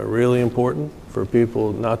really important for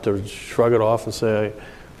people not to shrug it off and say,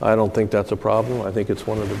 I don't think that's a problem. I think it's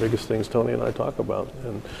one of the biggest things Tony and I talk about.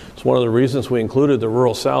 And it's one of the reasons we included the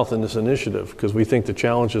rural South in this initiative, because we think the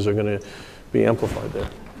challenges are going to be amplified there.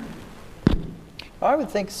 I would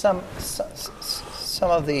think some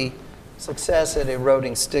of the success at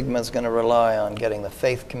eroding stigma is going to rely on getting the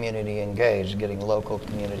faith community engaged, getting local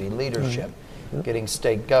community leadership, getting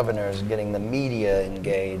state governors, getting the media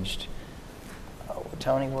engaged.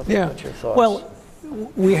 Tony, what's your thoughts? Well,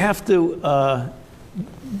 we have to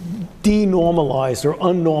denormalize or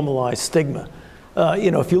unnormalize stigma.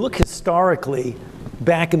 If you look historically,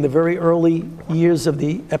 back in the very early years of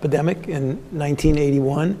the epidemic in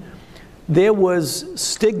 1981, there was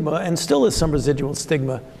stigma, and still is some residual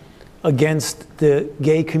stigma, against the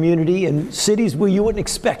gay community in cities where you wouldn't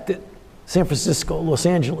expect it. San Francisco, Los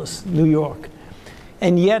Angeles, New York.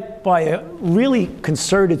 And yet, by a really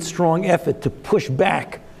concerted, strong effort to push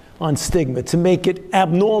back on stigma, to make it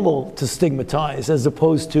abnormal to stigmatize as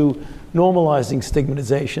opposed to normalizing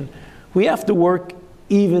stigmatization, we have to work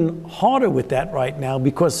even harder with that right now,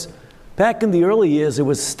 because back in the early years, it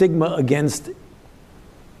was stigma against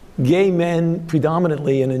gay men,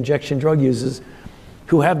 predominantly, and injection drug users,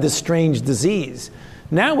 who have this strange disease.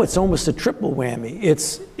 Now it's almost a triple whammy.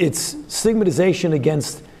 It's stigmatization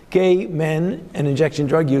against gay men and injection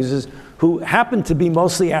drug users who happen to be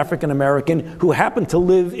mostly African American, who happen to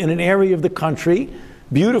live in an area of the country,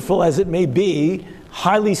 beautiful as it may be,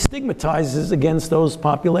 highly stigmatizes against those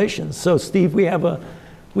populations. So, Steve, we have a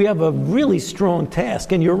really strong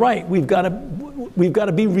task, and you're right. We've got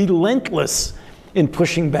to be relentless in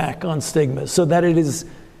pushing back on stigma, so that it is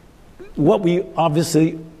what we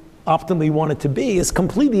obviously optimally want it to be is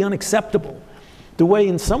completely unacceptable. The way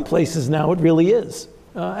in some places now it really is.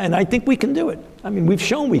 And I think we can do it. I mean, we've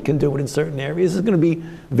shown we can do it in certain areas. It's going to be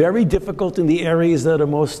very difficult in the areas that are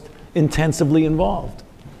most intensively involved.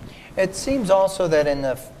 It seems also that in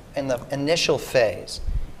the initial phase,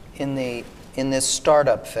 in this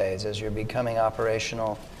startup phase, as you're becoming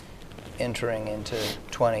operational, entering into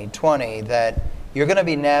 2020, that you're going to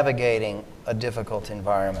be navigating a difficult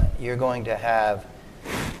environment. You're going to have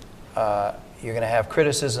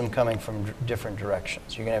criticism coming from different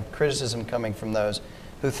directions. You're going to have criticism coming from those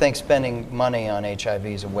who think spending money on HIV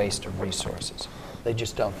is a waste of resources. They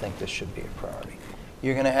just don't think this should be a priority.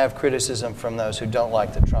 You're going to have criticism from those who don't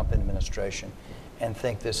like the Trump administration and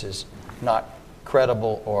think this is not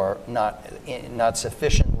credible or not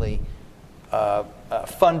sufficiently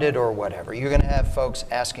funded or whatever. You're going to have folks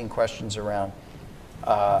asking questions around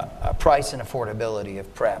price and affordability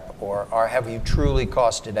of PrEP, or have you truly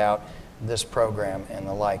costed out this program and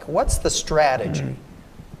the like. What's the strategy,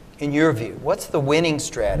 in your view? What's the winning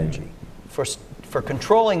strategy for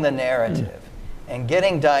controlling the narrative and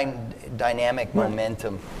getting dynamic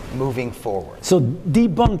momentum moving forward? So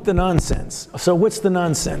debunk the nonsense. So what's the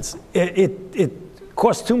nonsense? It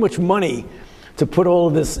costs too much money to put all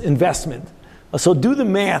of this investment. So do the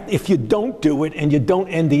math. If you don't do it and you don't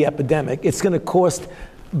end the epidemic, it's going to cost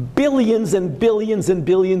billions and billions and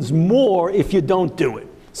billions more if you don't do it.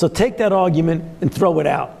 So take that argument and throw it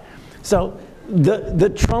out. So the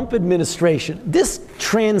Trump administration, this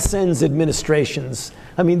transcends administrations.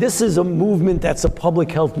 I mean, this is a movement that's a public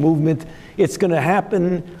health movement. It's going to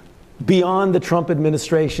happen beyond the Trump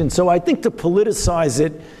administration. So I think to politicize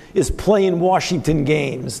it is playing Washington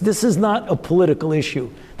games. This is not a political issue.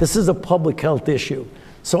 This is a public health issue.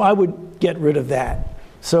 So I would get rid of that.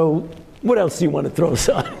 So what else do you want to throw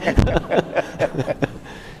aside?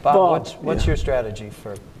 Bob, what's your strategy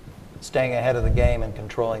for staying ahead of the game and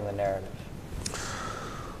controlling the narrative?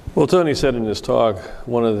 Well, Tony said in his talk,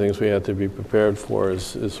 one of the things we have to be prepared for is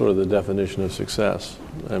sort of the definition of success.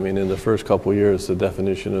 I mean, in the first couple of years, the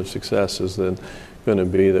definition of success is then going to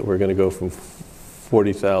be that we're going to go from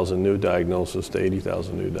 40,000 new diagnoses to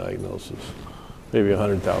 80,000 new diagnoses, maybe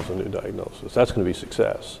 100,000 new diagnoses. That's going to be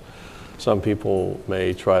success. Some people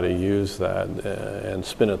may try to use that and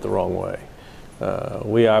spin it the wrong way.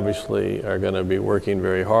 We obviously are going to be working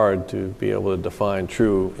very hard to be able to define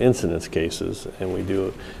true incidence cases, and we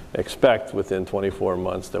do expect within 24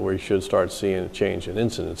 months that we should start seeing a change in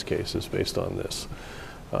incidence cases based on this.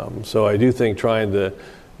 So I do think trying to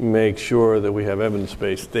make sure that we have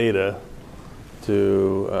evidence-based data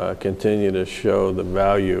to continue to show the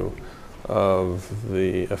value of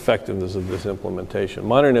the effectiveness of this implementation.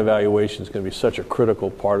 Monitoring evaluation is going to be such a critical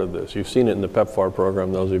part of this. You've seen it in the PEPFAR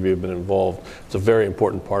program, those of you who have been involved. It's a very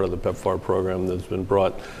important part of the PEPFAR program that's been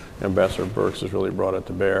brought, Ambassador Birx has really brought it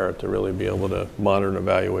to bear to really be able to monitor and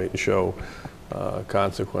evaluate and show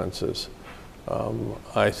consequences.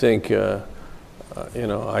 I think, I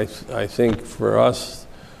think for us,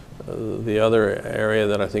 the other area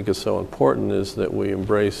that I think is so important is that we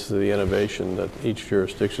embrace the innovation that each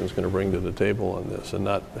jurisdiction is going to bring to the table on this and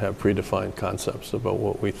not have predefined concepts about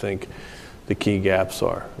what we think the key gaps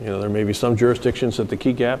are. You know, there may be some jurisdictions that the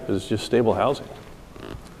key gap is just stable housing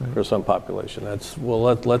for some population. Well,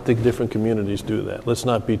 let the different communities do that. Let's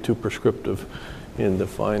not be too prescriptive in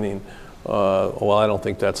defining, well, I don't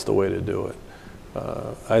think that's the way to do it.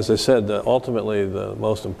 As I said, ultimately the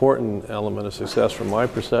most important element of success from my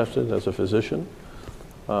perspective as a physician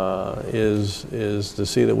is to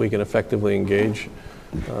see that we can effectively engage,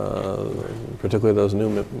 particularly the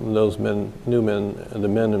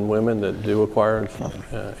men and women that do acquire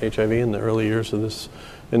HIV in the early years of this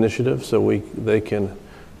initiative, so they can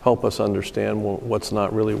help us understand what's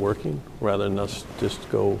not really working, rather than us just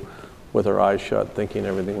go with our eyes shut thinking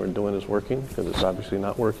everything we're doing is working, because it's obviously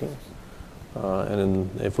not working.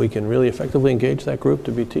 If we can really effectively engage that group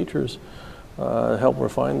to be teachers, help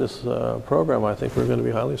refine this program, I think we're going to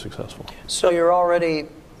be highly successful. So you're already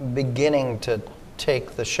beginning to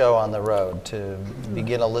take the show on the road, to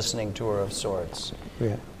begin a listening tour of sorts,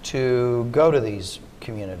 to go to these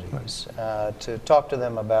communities, to talk to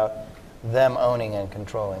them about them owning and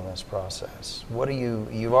controlling this process. What do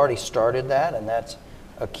you've already started that, and that's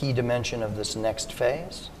a key dimension of this next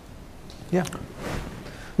phase? Yeah.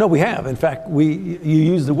 No, we have. In fact, you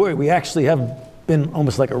used the word. We actually have been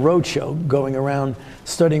almost like a roadshow, going around,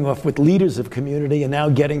 starting off with leaders of community and now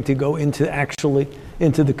getting to go into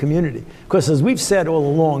the community. Because as we've said all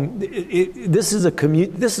along, this is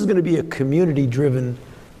going to be a community-driven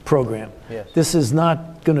program. Yes. This is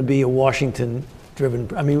not going to be a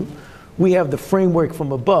Washington-driven. I mean, we have the framework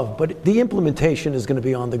from above, but the implementation is going to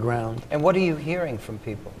be on the ground. And what are you hearing from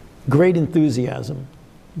people? Great enthusiasm,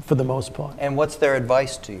 for the most part. And what's their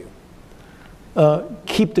advice to you?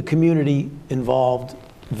 Keep the community involved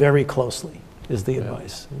very closely is the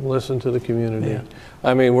advice. Listen to the community. Yeah.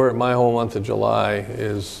 I mean, my whole month of July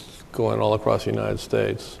is going all across the United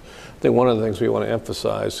States. I think one of the things we want to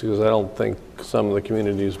emphasize, because I don't think some of the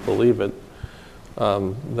communities believe it,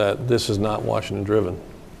 that this is not Washington driven.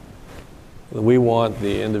 We want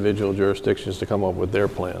the individual jurisdictions to come up with their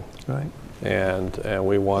plan. Right. And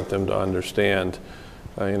we want them to understand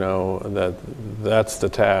that's the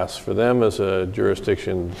task for them as a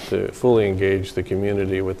jurisdiction, to fully engage the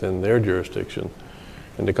community within their jurisdiction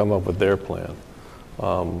and to come up with their plan.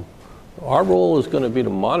 Our role is going to be to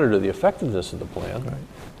monitor the effectiveness of the plan, right,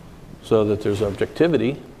 so that there's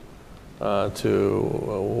objectivity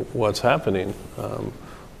to what's happening.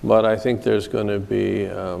 But I think there's going to be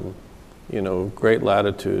great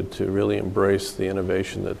latitude to really embrace the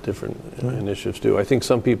innovation that different initiatives do. I think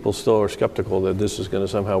some people still are skeptical that this is going to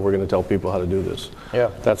somehow, we're going to tell people how to do this. Yeah.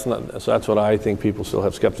 That's what I think. People still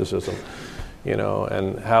have skepticism,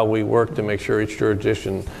 and how we work to make sure each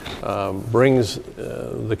jurisdiction brings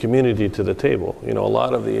the community to the table. A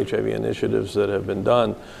lot of the HIV initiatives that have been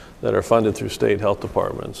done that are funded through state health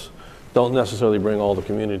departments don't necessarily bring all the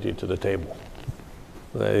community to the table.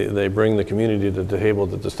 They bring the community to the table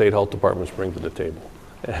that the state health departments bring to the table.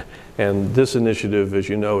 And this initiative, as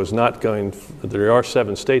you know, is not going, there are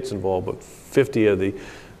 7 states involved, but 50 of the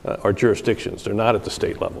are jurisdictions. They're not at the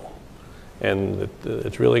state level. And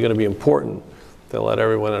it's really going to be important to let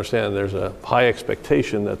everyone understand there's a high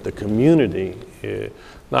expectation that the community,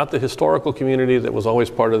 not the historical community that was always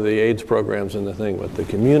part of the AIDS programs and the thing, but the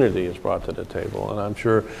community is brought to the table. And I'm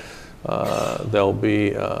sure we'll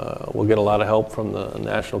get a lot of help from the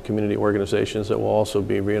national community organizations that will also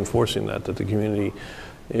be reinforcing that the community,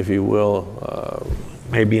 if you will,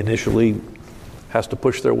 maybe initially has to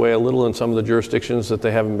push their way a little in some of the jurisdictions that they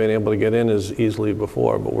haven't been able to get in as easily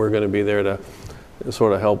before, but we're going to be there to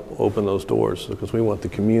sort of help open those doors because we want the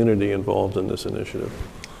community involved in this initiative.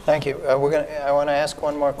 Thank you. I want to ask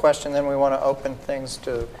one more question, then we want to open things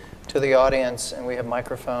to the audience, and we have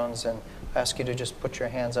microphones, and ask you to just put your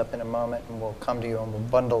hands up in a moment, and we'll come to you and we'll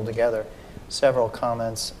bundle together several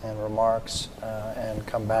comments and remarks and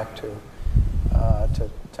come back to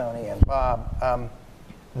Tony and Bob.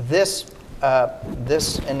 This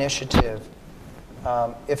initiative,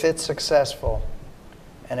 if it's successful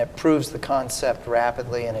and it proves the concept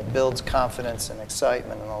rapidly and it builds confidence and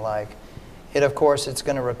excitement and the like, of course, it's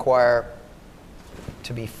going to require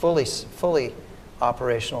to be fully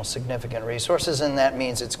operational significant resources, and that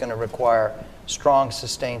means it's going to require strong,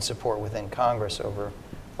 sustained support within Congress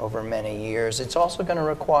over many years. It's also going to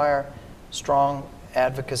require strong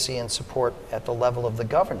advocacy and support at the level of the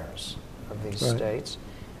governors of these states.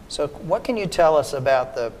 So what can you tell us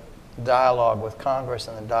about the dialogue with Congress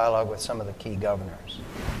and the dialogue with some of the key governors?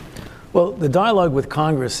 Well, the dialogue with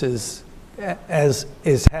Congress has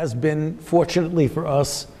been, fortunately for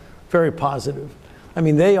us, very positive. I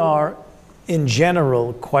mean, they are, in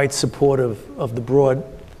general, quite supportive of the broad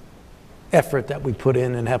effort that we put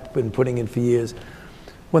in and have been putting in for years.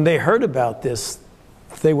 When they heard about this,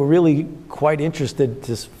 they were really quite interested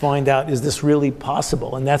to find out, is this really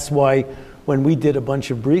possible? And that's why when we did a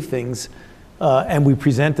bunch of briefings and we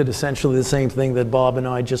presented essentially the same thing that Bob and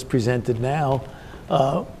I just presented now,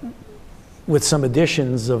 with some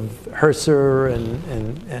additions of HRSA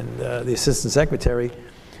and the Assistant Secretary,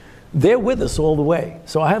 they're with us all the way.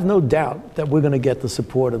 So I have no doubt that we're going to get the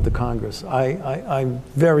support of the Congress. I'm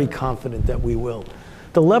very confident that we will.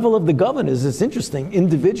 The level of the governors is interesting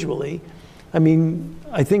individually. I mean,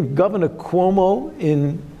 I think Governor Cuomo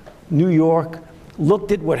in New York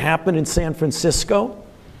looked at what happened in San Francisco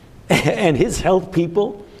and his health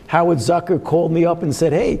people. Howard Zucker called me up and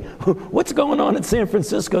said, hey, what's going on in San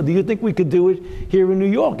Francisco? Do you think we could do it here in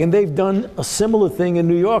New York? And they've done a similar thing in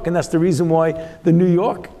New York, and that's the reason why the New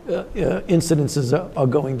York incidences are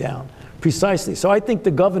going down, precisely. So I think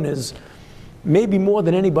the governors, maybe more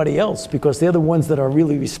than anybody else, because they're the ones that are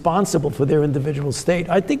really responsible for their individual state,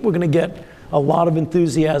 I think we're going to get a lot of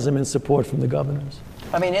enthusiasm and support from the governors.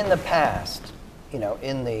 I mean, in the past, you know,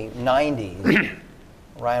 in the 90s,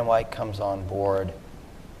 Ryan White comes on board,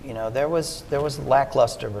 you know, there was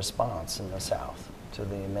lackluster response in the South to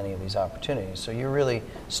many of these opportunities. So you're really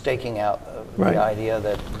staking out the idea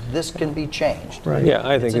that this can be changed. Right. Yeah,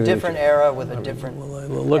 I think it's a different era with a different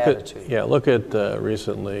attitude. Look at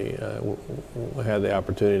recently, we had the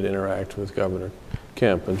opportunity to interact with Governor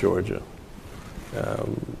Kemp in Georgia.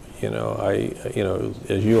 You know,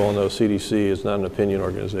 as you all know, CDC is not an opinion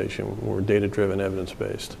organization. We're data-driven,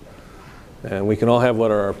 evidence-based. And we can all have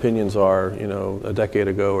what our opinions are, you know, a decade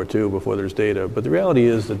ago or two before there's data. But the reality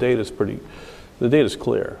is the data's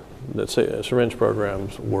clear that syringe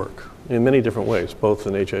programs work in many different ways, both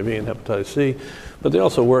in HIV and hepatitis C, but they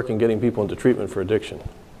also work in getting people into treatment for addiction,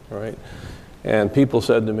 right? And people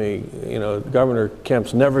said to me, you know, Governor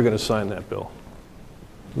Kemp's never going to sign that bill.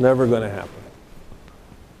 Never going to happen.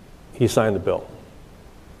 He signed the bill.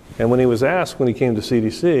 And when he was asked, when he came to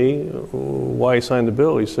CDC, why he signed the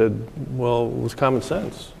bill, he said, well, it was common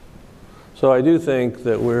sense. So I do think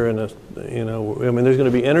that we're in a, you know, I mean, there's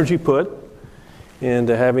going to be energy put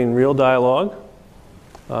into having real dialogue.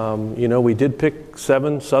 You know, we did pick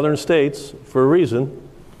 7 southern states for a reason.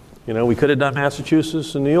 You know, we could have done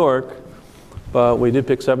Massachusetts and New York, but we did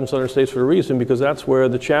pick 7 southern states for a reason because that's where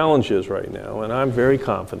the challenge is right now. And I'm very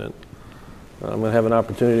confident. I'm going to have an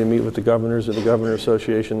opportunity to meet with the governors of the Governor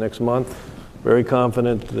Association next month. Very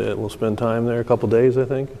confident that we'll spend time there, a couple days, I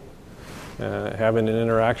think, having an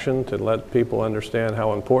interaction to let people understand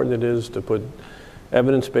how important it is to put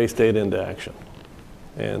evidence-based data into action.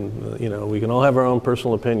 And, you know, we can all have our own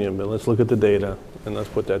personal opinion, but let's look at the data and let's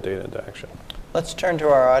put that data into action. Let's turn to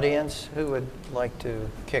our audience. Who would like to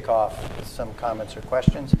kick off with some comments or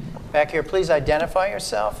questions? Back here, please identify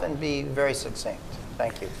yourself and be very succinct.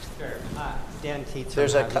 Thank you. Sure. Dan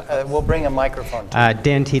Tietz. We'll bring a microphone to you.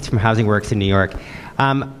 Dan Tietz from Housing Works in New York.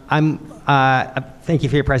 Thank you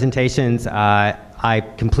for your presentations. I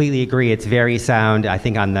completely agree. It's very sound, I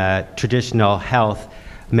think, on the traditional health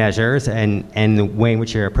measures and the way in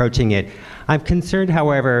which you're approaching it. I'm concerned,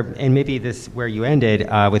 however, and maybe this is where you ended,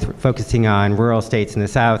 with focusing on rural states in the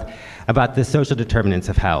South, about the social determinants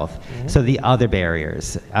of health. Mm-hmm. So the other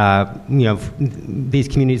barriers. You know, these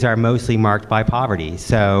communities are mostly marked by poverty.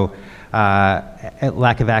 So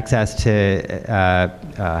lack of access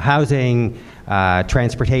to housing,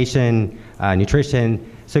 transportation,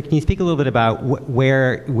 nutrition. So can you speak a little bit about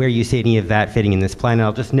where you see any of that fitting in this plan? And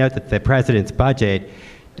I'll just note that the president's budget,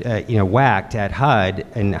 you know, whacked at HUD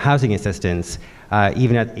and housing assistance,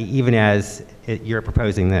 even as you're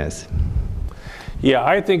proposing this. Yeah,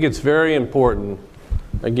 I think it's very important.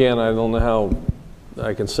 Again, I don't know how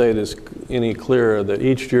I can say this any clearer, that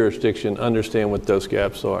each jurisdiction understand what those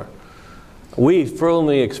gaps are. We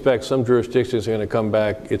firmly expect some jurisdictions are going to come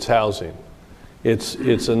back, it's housing. It's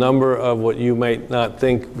a number of what you might not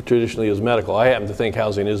think traditionally is medical. I happen to think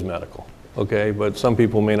housing is medical, okay? But some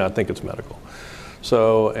people may not think it's medical.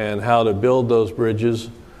 So, and how to build those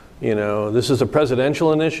bridges. You know, this is a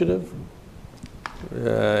presidential initiative.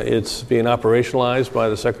 It's being operationalized by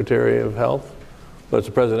the Secretary of Health, but it's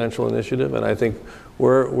a presidential initiative, and I think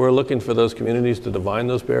we're looking for those communities to define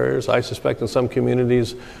those barriers. I suspect in some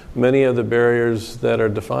communities, many of the barriers that are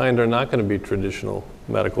defined are not going to be traditional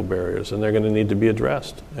medical barriers, and they're going to need to be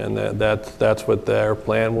addressed, and that's what their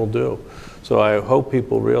plan will do. So I hope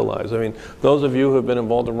people realize. I mean, those of you who have been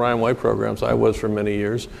involved in Ryan White programs, I was for many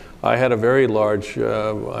years. I had a very large,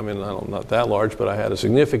 not that large, but I had a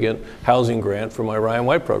significant housing grant for my Ryan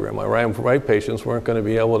White program. My Ryan White patients weren't going to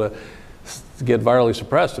be able to get virally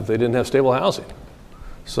suppressed if they didn't have stable housing.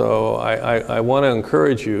 So I want to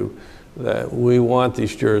encourage you that we want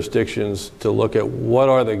these jurisdictions to look at what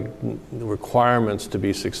are the requirements to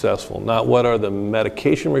be successful, not what are the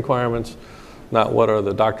medication requirements, not what are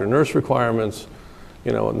the doctor-nurse requirements,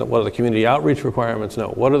 you know, what are the community outreach requirements. No,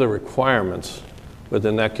 what are the requirements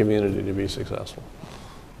within that community to be successful?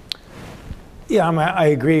 Yeah, I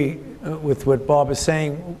agree with what Bob is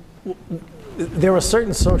saying. There are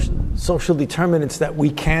certain social determinants that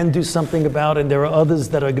we can do something about, and there are others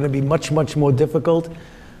that are going to be much, much more difficult.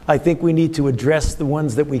 I think we need to address the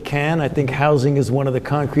ones that we can. I think housing is one of the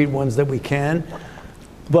concrete ones that we can.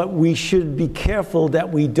 But we should be careful that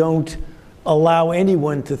we don't allow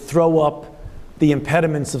anyone to throw up the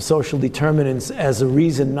impediments of social determinants as a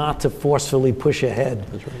reason not to forcefully push ahead.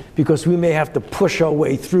 That's right. Because we may have to push our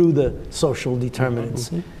way through the social determinants,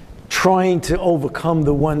 trying to overcome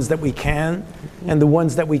the ones that we can, and the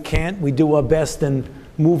ones that we can't, we do our best and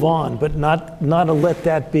move on, but not to let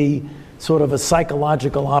that be sort of a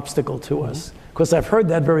psychological obstacle to us. Because I've heard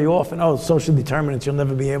that very often, oh, social determinants, you'll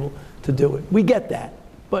never be able to do it. We get that.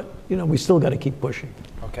 but we still got to keep pushing.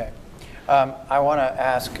 Okay. I want to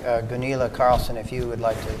ask Gunilla Carlson if you would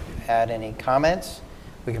like to add any comments.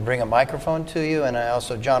 We can bring a microphone to you, and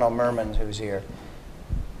also John O'Merman, who's here.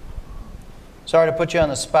 Sorry to put you on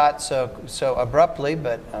the spot so abruptly,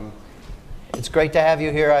 but it's great to have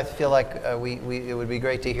you here. I feel like it would be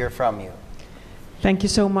great to hear from you. Thank you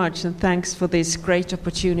so much, and thanks for this great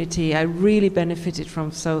opportunity. I really benefited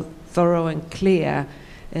from so thorough and clear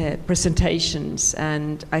presentations,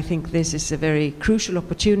 and I think this is a very crucial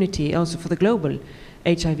opportunity also for the global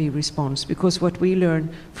HIV response, because what we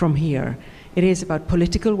learn from here, it is about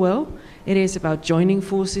political will, it is about joining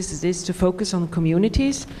forces, it is to focus on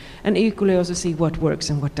communities, and equally also see what works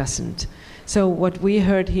and what doesn't. So what we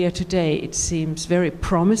heard here today, it seems very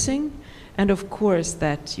promising, and of course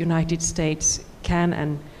that United States can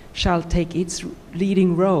and shall take its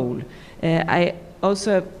leading role. I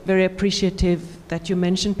also very appreciative that you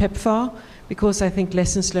mentioned PEPFAR, because I think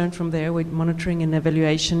lessons learned from there with monitoring and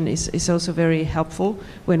evaluation is also very helpful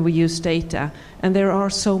when we use data. And there are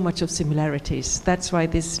so much of similarities. That's why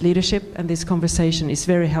this leadership and this conversation is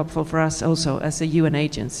very helpful for us also as a UN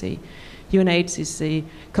agency. UNAIDS is the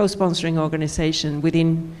co-sponsoring organization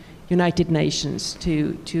within United Nations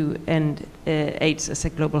to end AIDS as a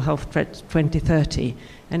global health threat 2030.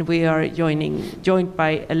 And we are joined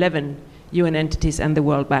by 11 UN entities and the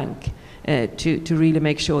World Bank to really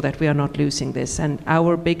make sure that we are not losing this. And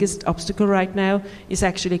our biggest obstacle right now is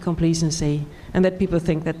actually complacency, and that people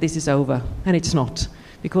think that this is over, and it's not,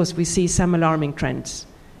 because we see some alarming trends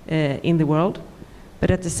in the world,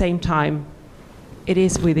 but at the same time, it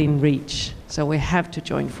is within reach. So we have to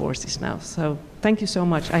join forces now. So thank you so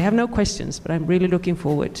much. I have no questions, but I'm really looking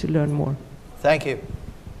forward to learn more. Thank you.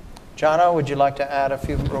 Jono, would you like to add a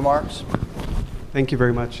few remarks? Thank you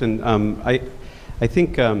very much. And I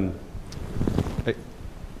think,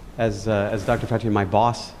 as Dr. Fauci, my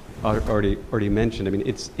boss, already mentioned, I mean,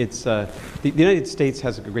 the United States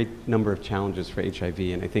has a great number of challenges for HIV,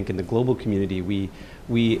 and I think in the global community,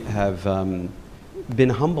 we have been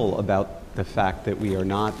humble about the fact that we are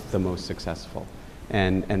not the most successful,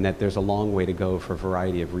 and that there's a long way to go for a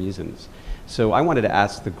variety of reasons. So I wanted to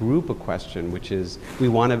ask the group a question, which is, we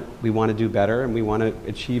want to do better, and we want to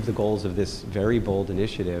achieve the goals of this very bold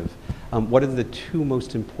initiative. What are the two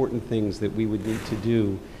most important things that we would need to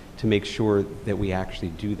do to make sure that we actually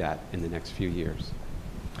do that in the next few years?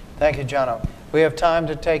 Thank you, Jono. We have time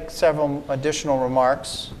to take several additional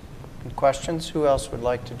remarks and questions. Who else would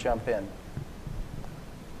like to jump in?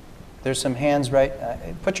 There's some hands right.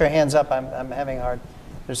 Put your hands up. I'm having a hard.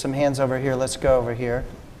 There's some hands over here. Let's go over here.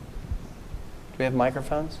 Do we have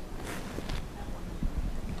microphones?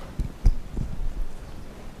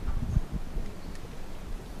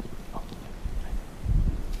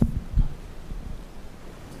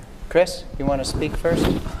 Chris, you want to speak first?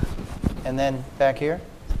 And then back here?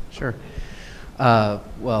 Sure.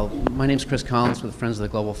 Well, my name's Chris Collins with Friends of the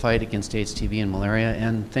Global Fight Against AIDS, TB, and Malaria,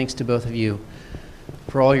 and thanks to both of you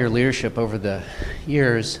for all your leadership over the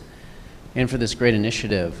years and for this great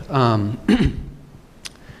initiative.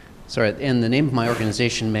 Sorry, and the name of my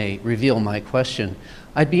organization may reveal my question.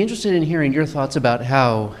 I'd be interested in hearing your thoughts about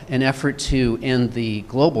how an effort to end the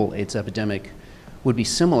global AIDS epidemic would be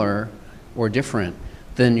similar or different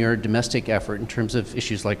than your domestic effort in terms of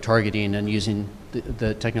issues like targeting and using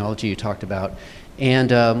the technology you talked about. And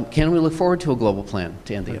can we look forward to a global plan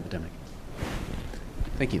to end the epidemic?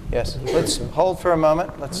 Thank you. Yes. Let's hold for a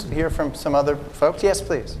moment. Let's hear from some other folks. Yes,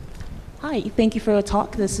 please. Hi, thank you for your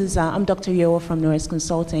talk. This is I'm Dr. Yoa from Norris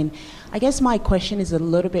Consulting. I guess my question is a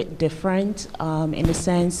little bit different in the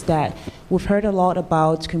sense that we've heard a lot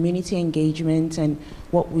about community engagement and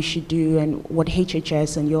what we should do and what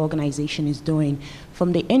HHS and your organization is doing.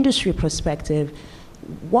 From the industry perspective,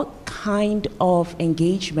 what kind of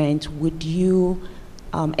engagement would you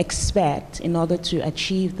expect in order to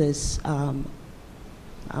achieve this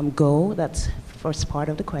goal? That's the first part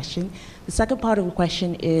of the question. The second part of the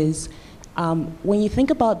question is, when you think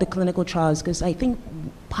about the clinical trials, because I think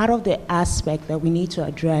part of the aspect that we need to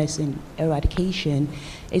address in eradication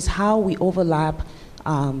is how we overlap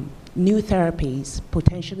new therapies,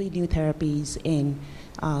 potentially new therapies in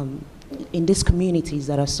these communities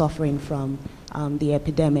that are suffering from the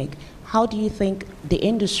epidemic. How do you think the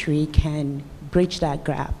industry can bridge that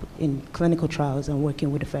gap in clinical trials and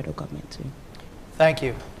working with the federal government too? Thank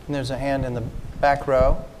you. And there's a hand in the back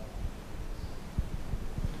row.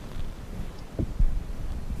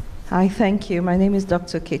 Hi, thank you. My name is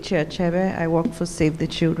Dr. Kechi Achebe. I work for Save the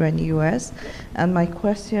Children US. And my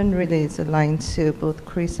question really is aligned to both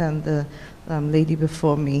Chris and the lady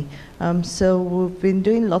before me. So we've been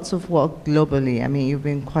doing lots of work globally. I mean, you've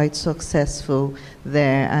been quite successful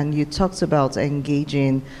there, and you talked about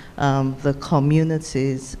engaging the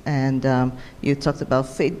communities, and you talked about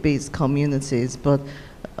faith-based communities, but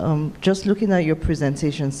just looking at your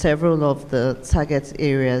presentation, several of the target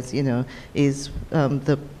areas, is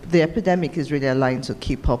the epidemic is really aligned to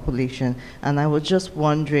key population. And I was just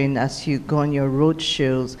wondering, as you go on your road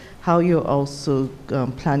shows, how you're also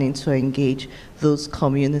planning to engage those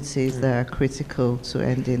communities that are critical to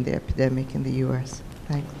ending the epidemic in the U.S.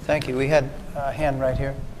 Thanks. Thank you. We had a hand right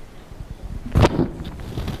here. And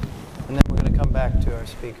then we're going to come back to our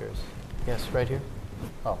speakers. Yes, right here.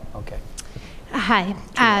 Oh, okay. Hi.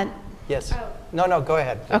 Yes. No, go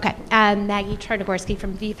ahead. Please. Okay. Maggie Charnogorski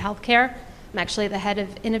from ViiV Healthcare. I'm actually the head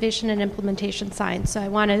of Innovation and Implementation Science. So I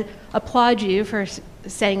want to applaud you for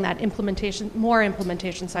saying that more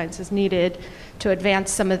implementation science is needed to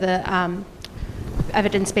advance some of the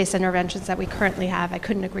evidence-based interventions that we currently have. I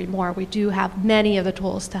couldn't agree more. We do have many of the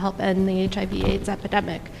tools to help end the HIV/AIDS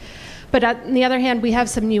epidemic. But on the other hand, we have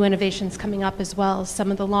some new innovations coming up as well,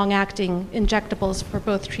 some of the long-acting injectables for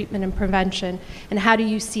both treatment and prevention. And how do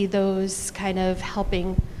you see those kind of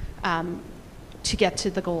helping to get to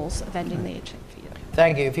the goals of ending the HIV?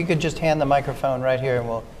 Thank you. If you could just hand the microphone right here, and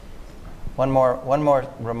we'll one more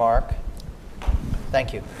remark.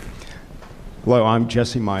 Thank you. Hello, I'm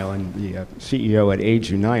Jesse Milan, the CEO at AIDS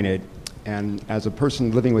United. And as a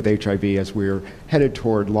person living with HIV, as we're headed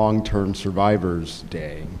toward Long-Term Survivors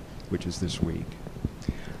Day, which is this week,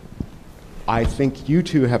 I think you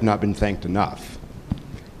two have not been thanked enough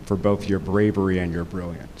for both your bravery and your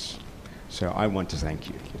brilliance. So I want to thank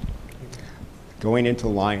you. Going into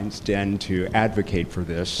Lion's Den to advocate for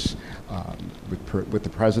this with the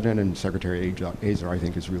President and Secretary Azar, I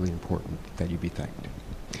think is really important that you be thanked.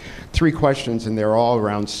 3 questions, and they're all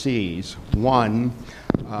around C's. One,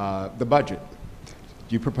 the budget.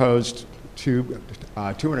 You proposed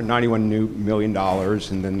 $291 million,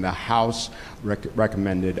 and then the House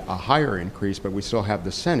recommended a higher increase, but we still have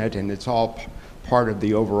the Senate, and it's all part of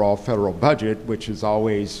the overall federal budget, which is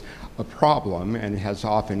always a problem and has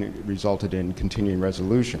often resulted in continuing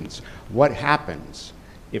resolutions. What happens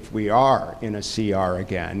if we are in a CR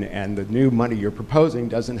again and the new money you're proposing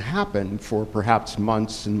doesn't happen for perhaps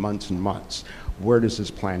months and months and months? Where does this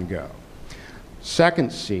plan go?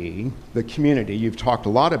 Second C, the community. You've talked a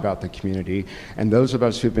lot about the community, and those of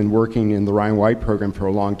us who've been working in the Ryan White program for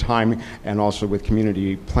a long time and also with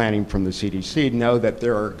community planning from the CDC know that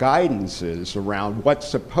there are guidances around what's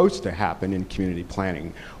supposed to happen in community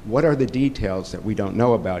planning. What are the details that we don't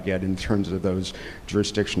know about yet in terms of those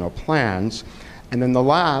jurisdictional plans? And then the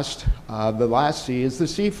last C is the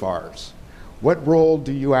CFARs. What role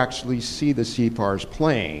do you actually see the CFARs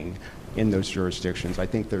playing in those jurisdictions? I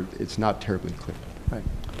think it's not terribly clear. Right.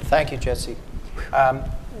 Thank you, Jesse.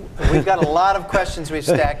 We've got a lot of questions we've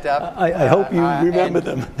stacked up. I hope you remember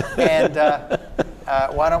them. And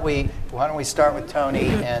why don't we start with Tony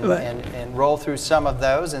and roll through some of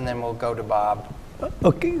those, and then we'll go to Bob.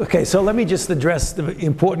 Okay, so let me just address the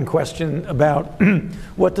important question about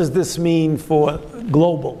what does this mean for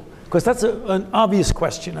global? Because that's an obvious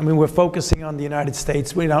question. I mean, we're focusing on the United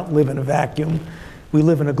States. We don't live in a vacuum. We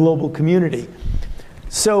live in a global community.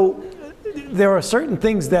 So there are certain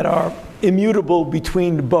things that are immutable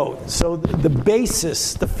between both. So the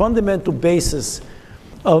basis, the fundamental basis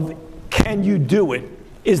of can you do it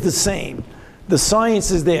is the same. The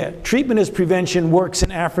science is there. Treatment as prevention works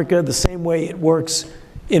in Africa the same way it works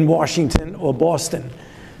in Washington or Boston.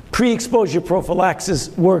 Pre-exposure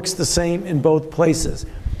prophylaxis works the same in both places.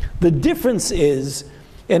 The difference is,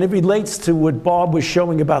 and it relates to what Bob was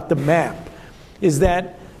showing about the map, is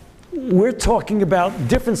that we're talking about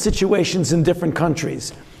different situations in different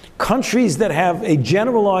countries. Countries that have a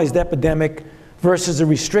generalized epidemic versus a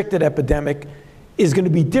restricted epidemic is going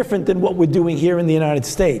to be different than what we're doing here in the United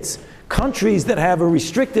States. Countries that have a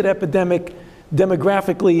restricted epidemic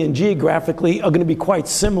demographically and geographically are going to be quite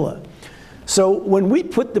similar. So when we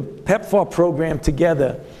put the PEPFAR program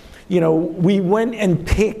together, we went and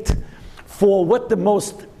picked for what the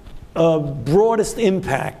most broadest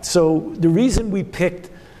impact. So the reason we picked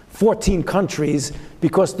 14 countries,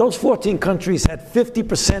 because those 14 countries had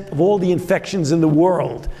 50% of all the infections in the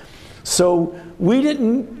world. So we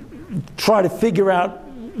didn't try to figure out,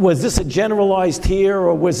 was this a generalized here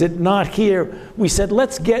or was it not here? We said,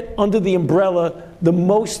 let's get under the umbrella the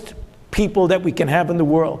most people that we can have in the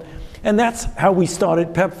world. And that's how we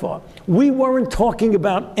started PEPFAR. We weren't talking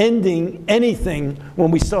about ending anything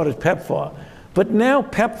when we started PEPFAR. But now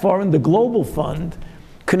PEPFAR and the Global Fund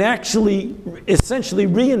can actually essentially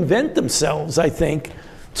reinvent themselves, I think,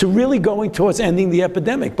 to really going towards ending the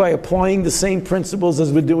epidemic by applying the same principles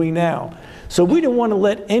as we're doing now. So we don't want to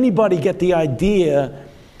let anybody get the idea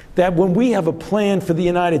that when we have a plan for the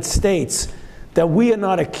United States that we are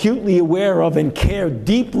not acutely aware of and care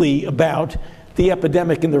deeply about the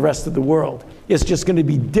epidemic in the rest of the world. It's just going to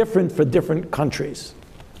be different for different countries.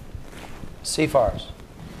 CFARs.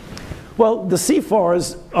 Well, the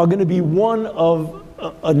CFARs are going to be one of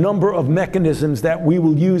a number of mechanisms that we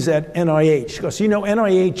will use at NIH. Because, you know,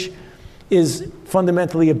 NIH is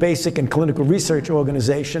fundamentally a basic and clinical research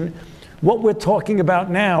organization. What we're talking about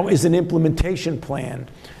now is an implementation plan.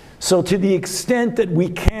 So to the extent that we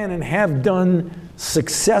can and have done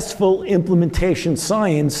successful implementation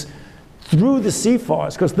science through the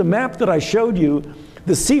CFARs, because the map that I showed you,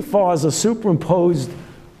 the CFARs are superimposed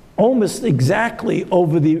almost exactly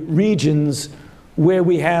over the regions where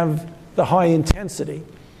we have the high intensity.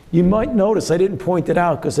 You might notice I didn't point it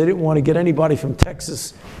out because I didn't want to get anybody from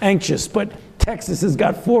Texas anxious, but Texas has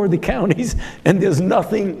got 4 of the counties and there's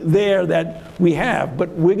nothing there that we have. But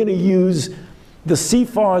we're going to use the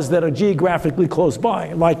CFARs that are geographically close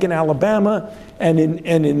by, like in Alabama and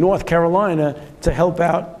in North Carolina, to help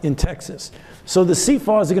out in Texas. So the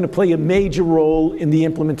CFARs are going to play a major role in the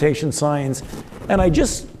implementation science. And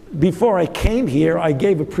before I came here, I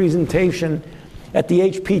gave a presentation at the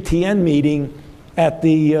HPTN meeting at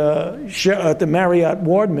the Marriott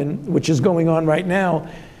Wardman, which is going on right now.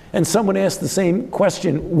 And someone asked the same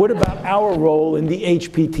question, what about our role in the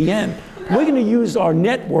HPTN? We're going to use our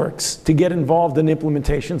networks to get involved in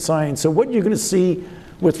implementation science. So what you're going to see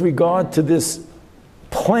with regard to this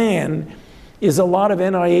plan is a lot of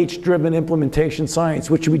NIH-driven implementation science,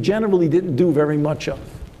 which we generally didn't do very much of.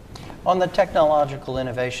 On the technological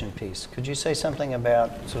innovation piece, could you say something about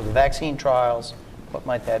sort of the vaccine trials? What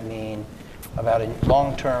might that mean about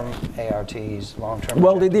long-term ARTs, long-term?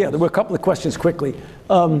 Well, yeah, there were a couple of questions quickly.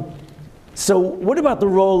 So what about the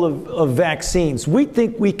role of vaccines? We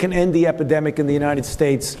think we can end the epidemic in the United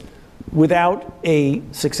States without a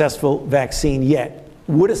successful vaccine yet.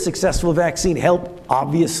 Would a successful vaccine help?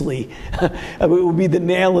 Obviously. It would be the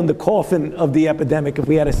nail in the coffin of the epidemic if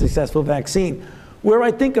we had a successful vaccine. Where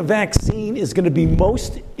I think a vaccine is going to be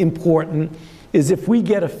most important is if we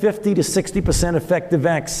get a 50 to 60% effective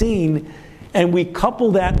vaccine and we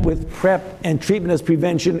couple that with PrEP and treatment as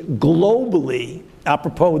prevention globally,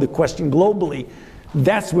 apropos of the question globally,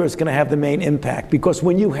 that's where it's going to have the main impact. Because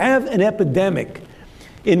when you have an epidemic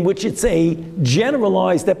in which it's a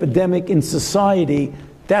generalized epidemic in society,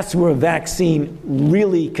 that's where a vaccine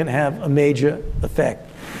really can have a major effect.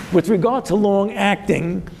 With regard to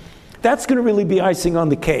long-acting, that's going to really be icing on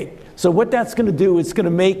the cake. So what that's going to do is going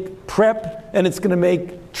to make PrEP and it's going to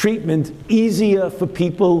make treatment easier for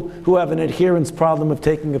people who have an adherence problem of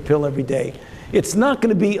taking a pill every day. It's not going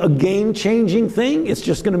to be a game-changing thing. It's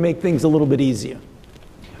just going to make things a little bit easier.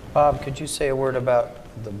 Bob, could you say a word about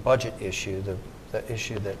the budget issue, the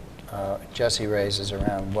issue that Jesse raises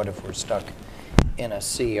around what if we're stuck in a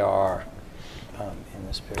CR in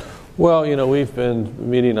this period? Well, you know, we've been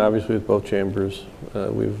meeting obviously with both chambers.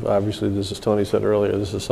 We've obviously, this is Tony said earlier, this is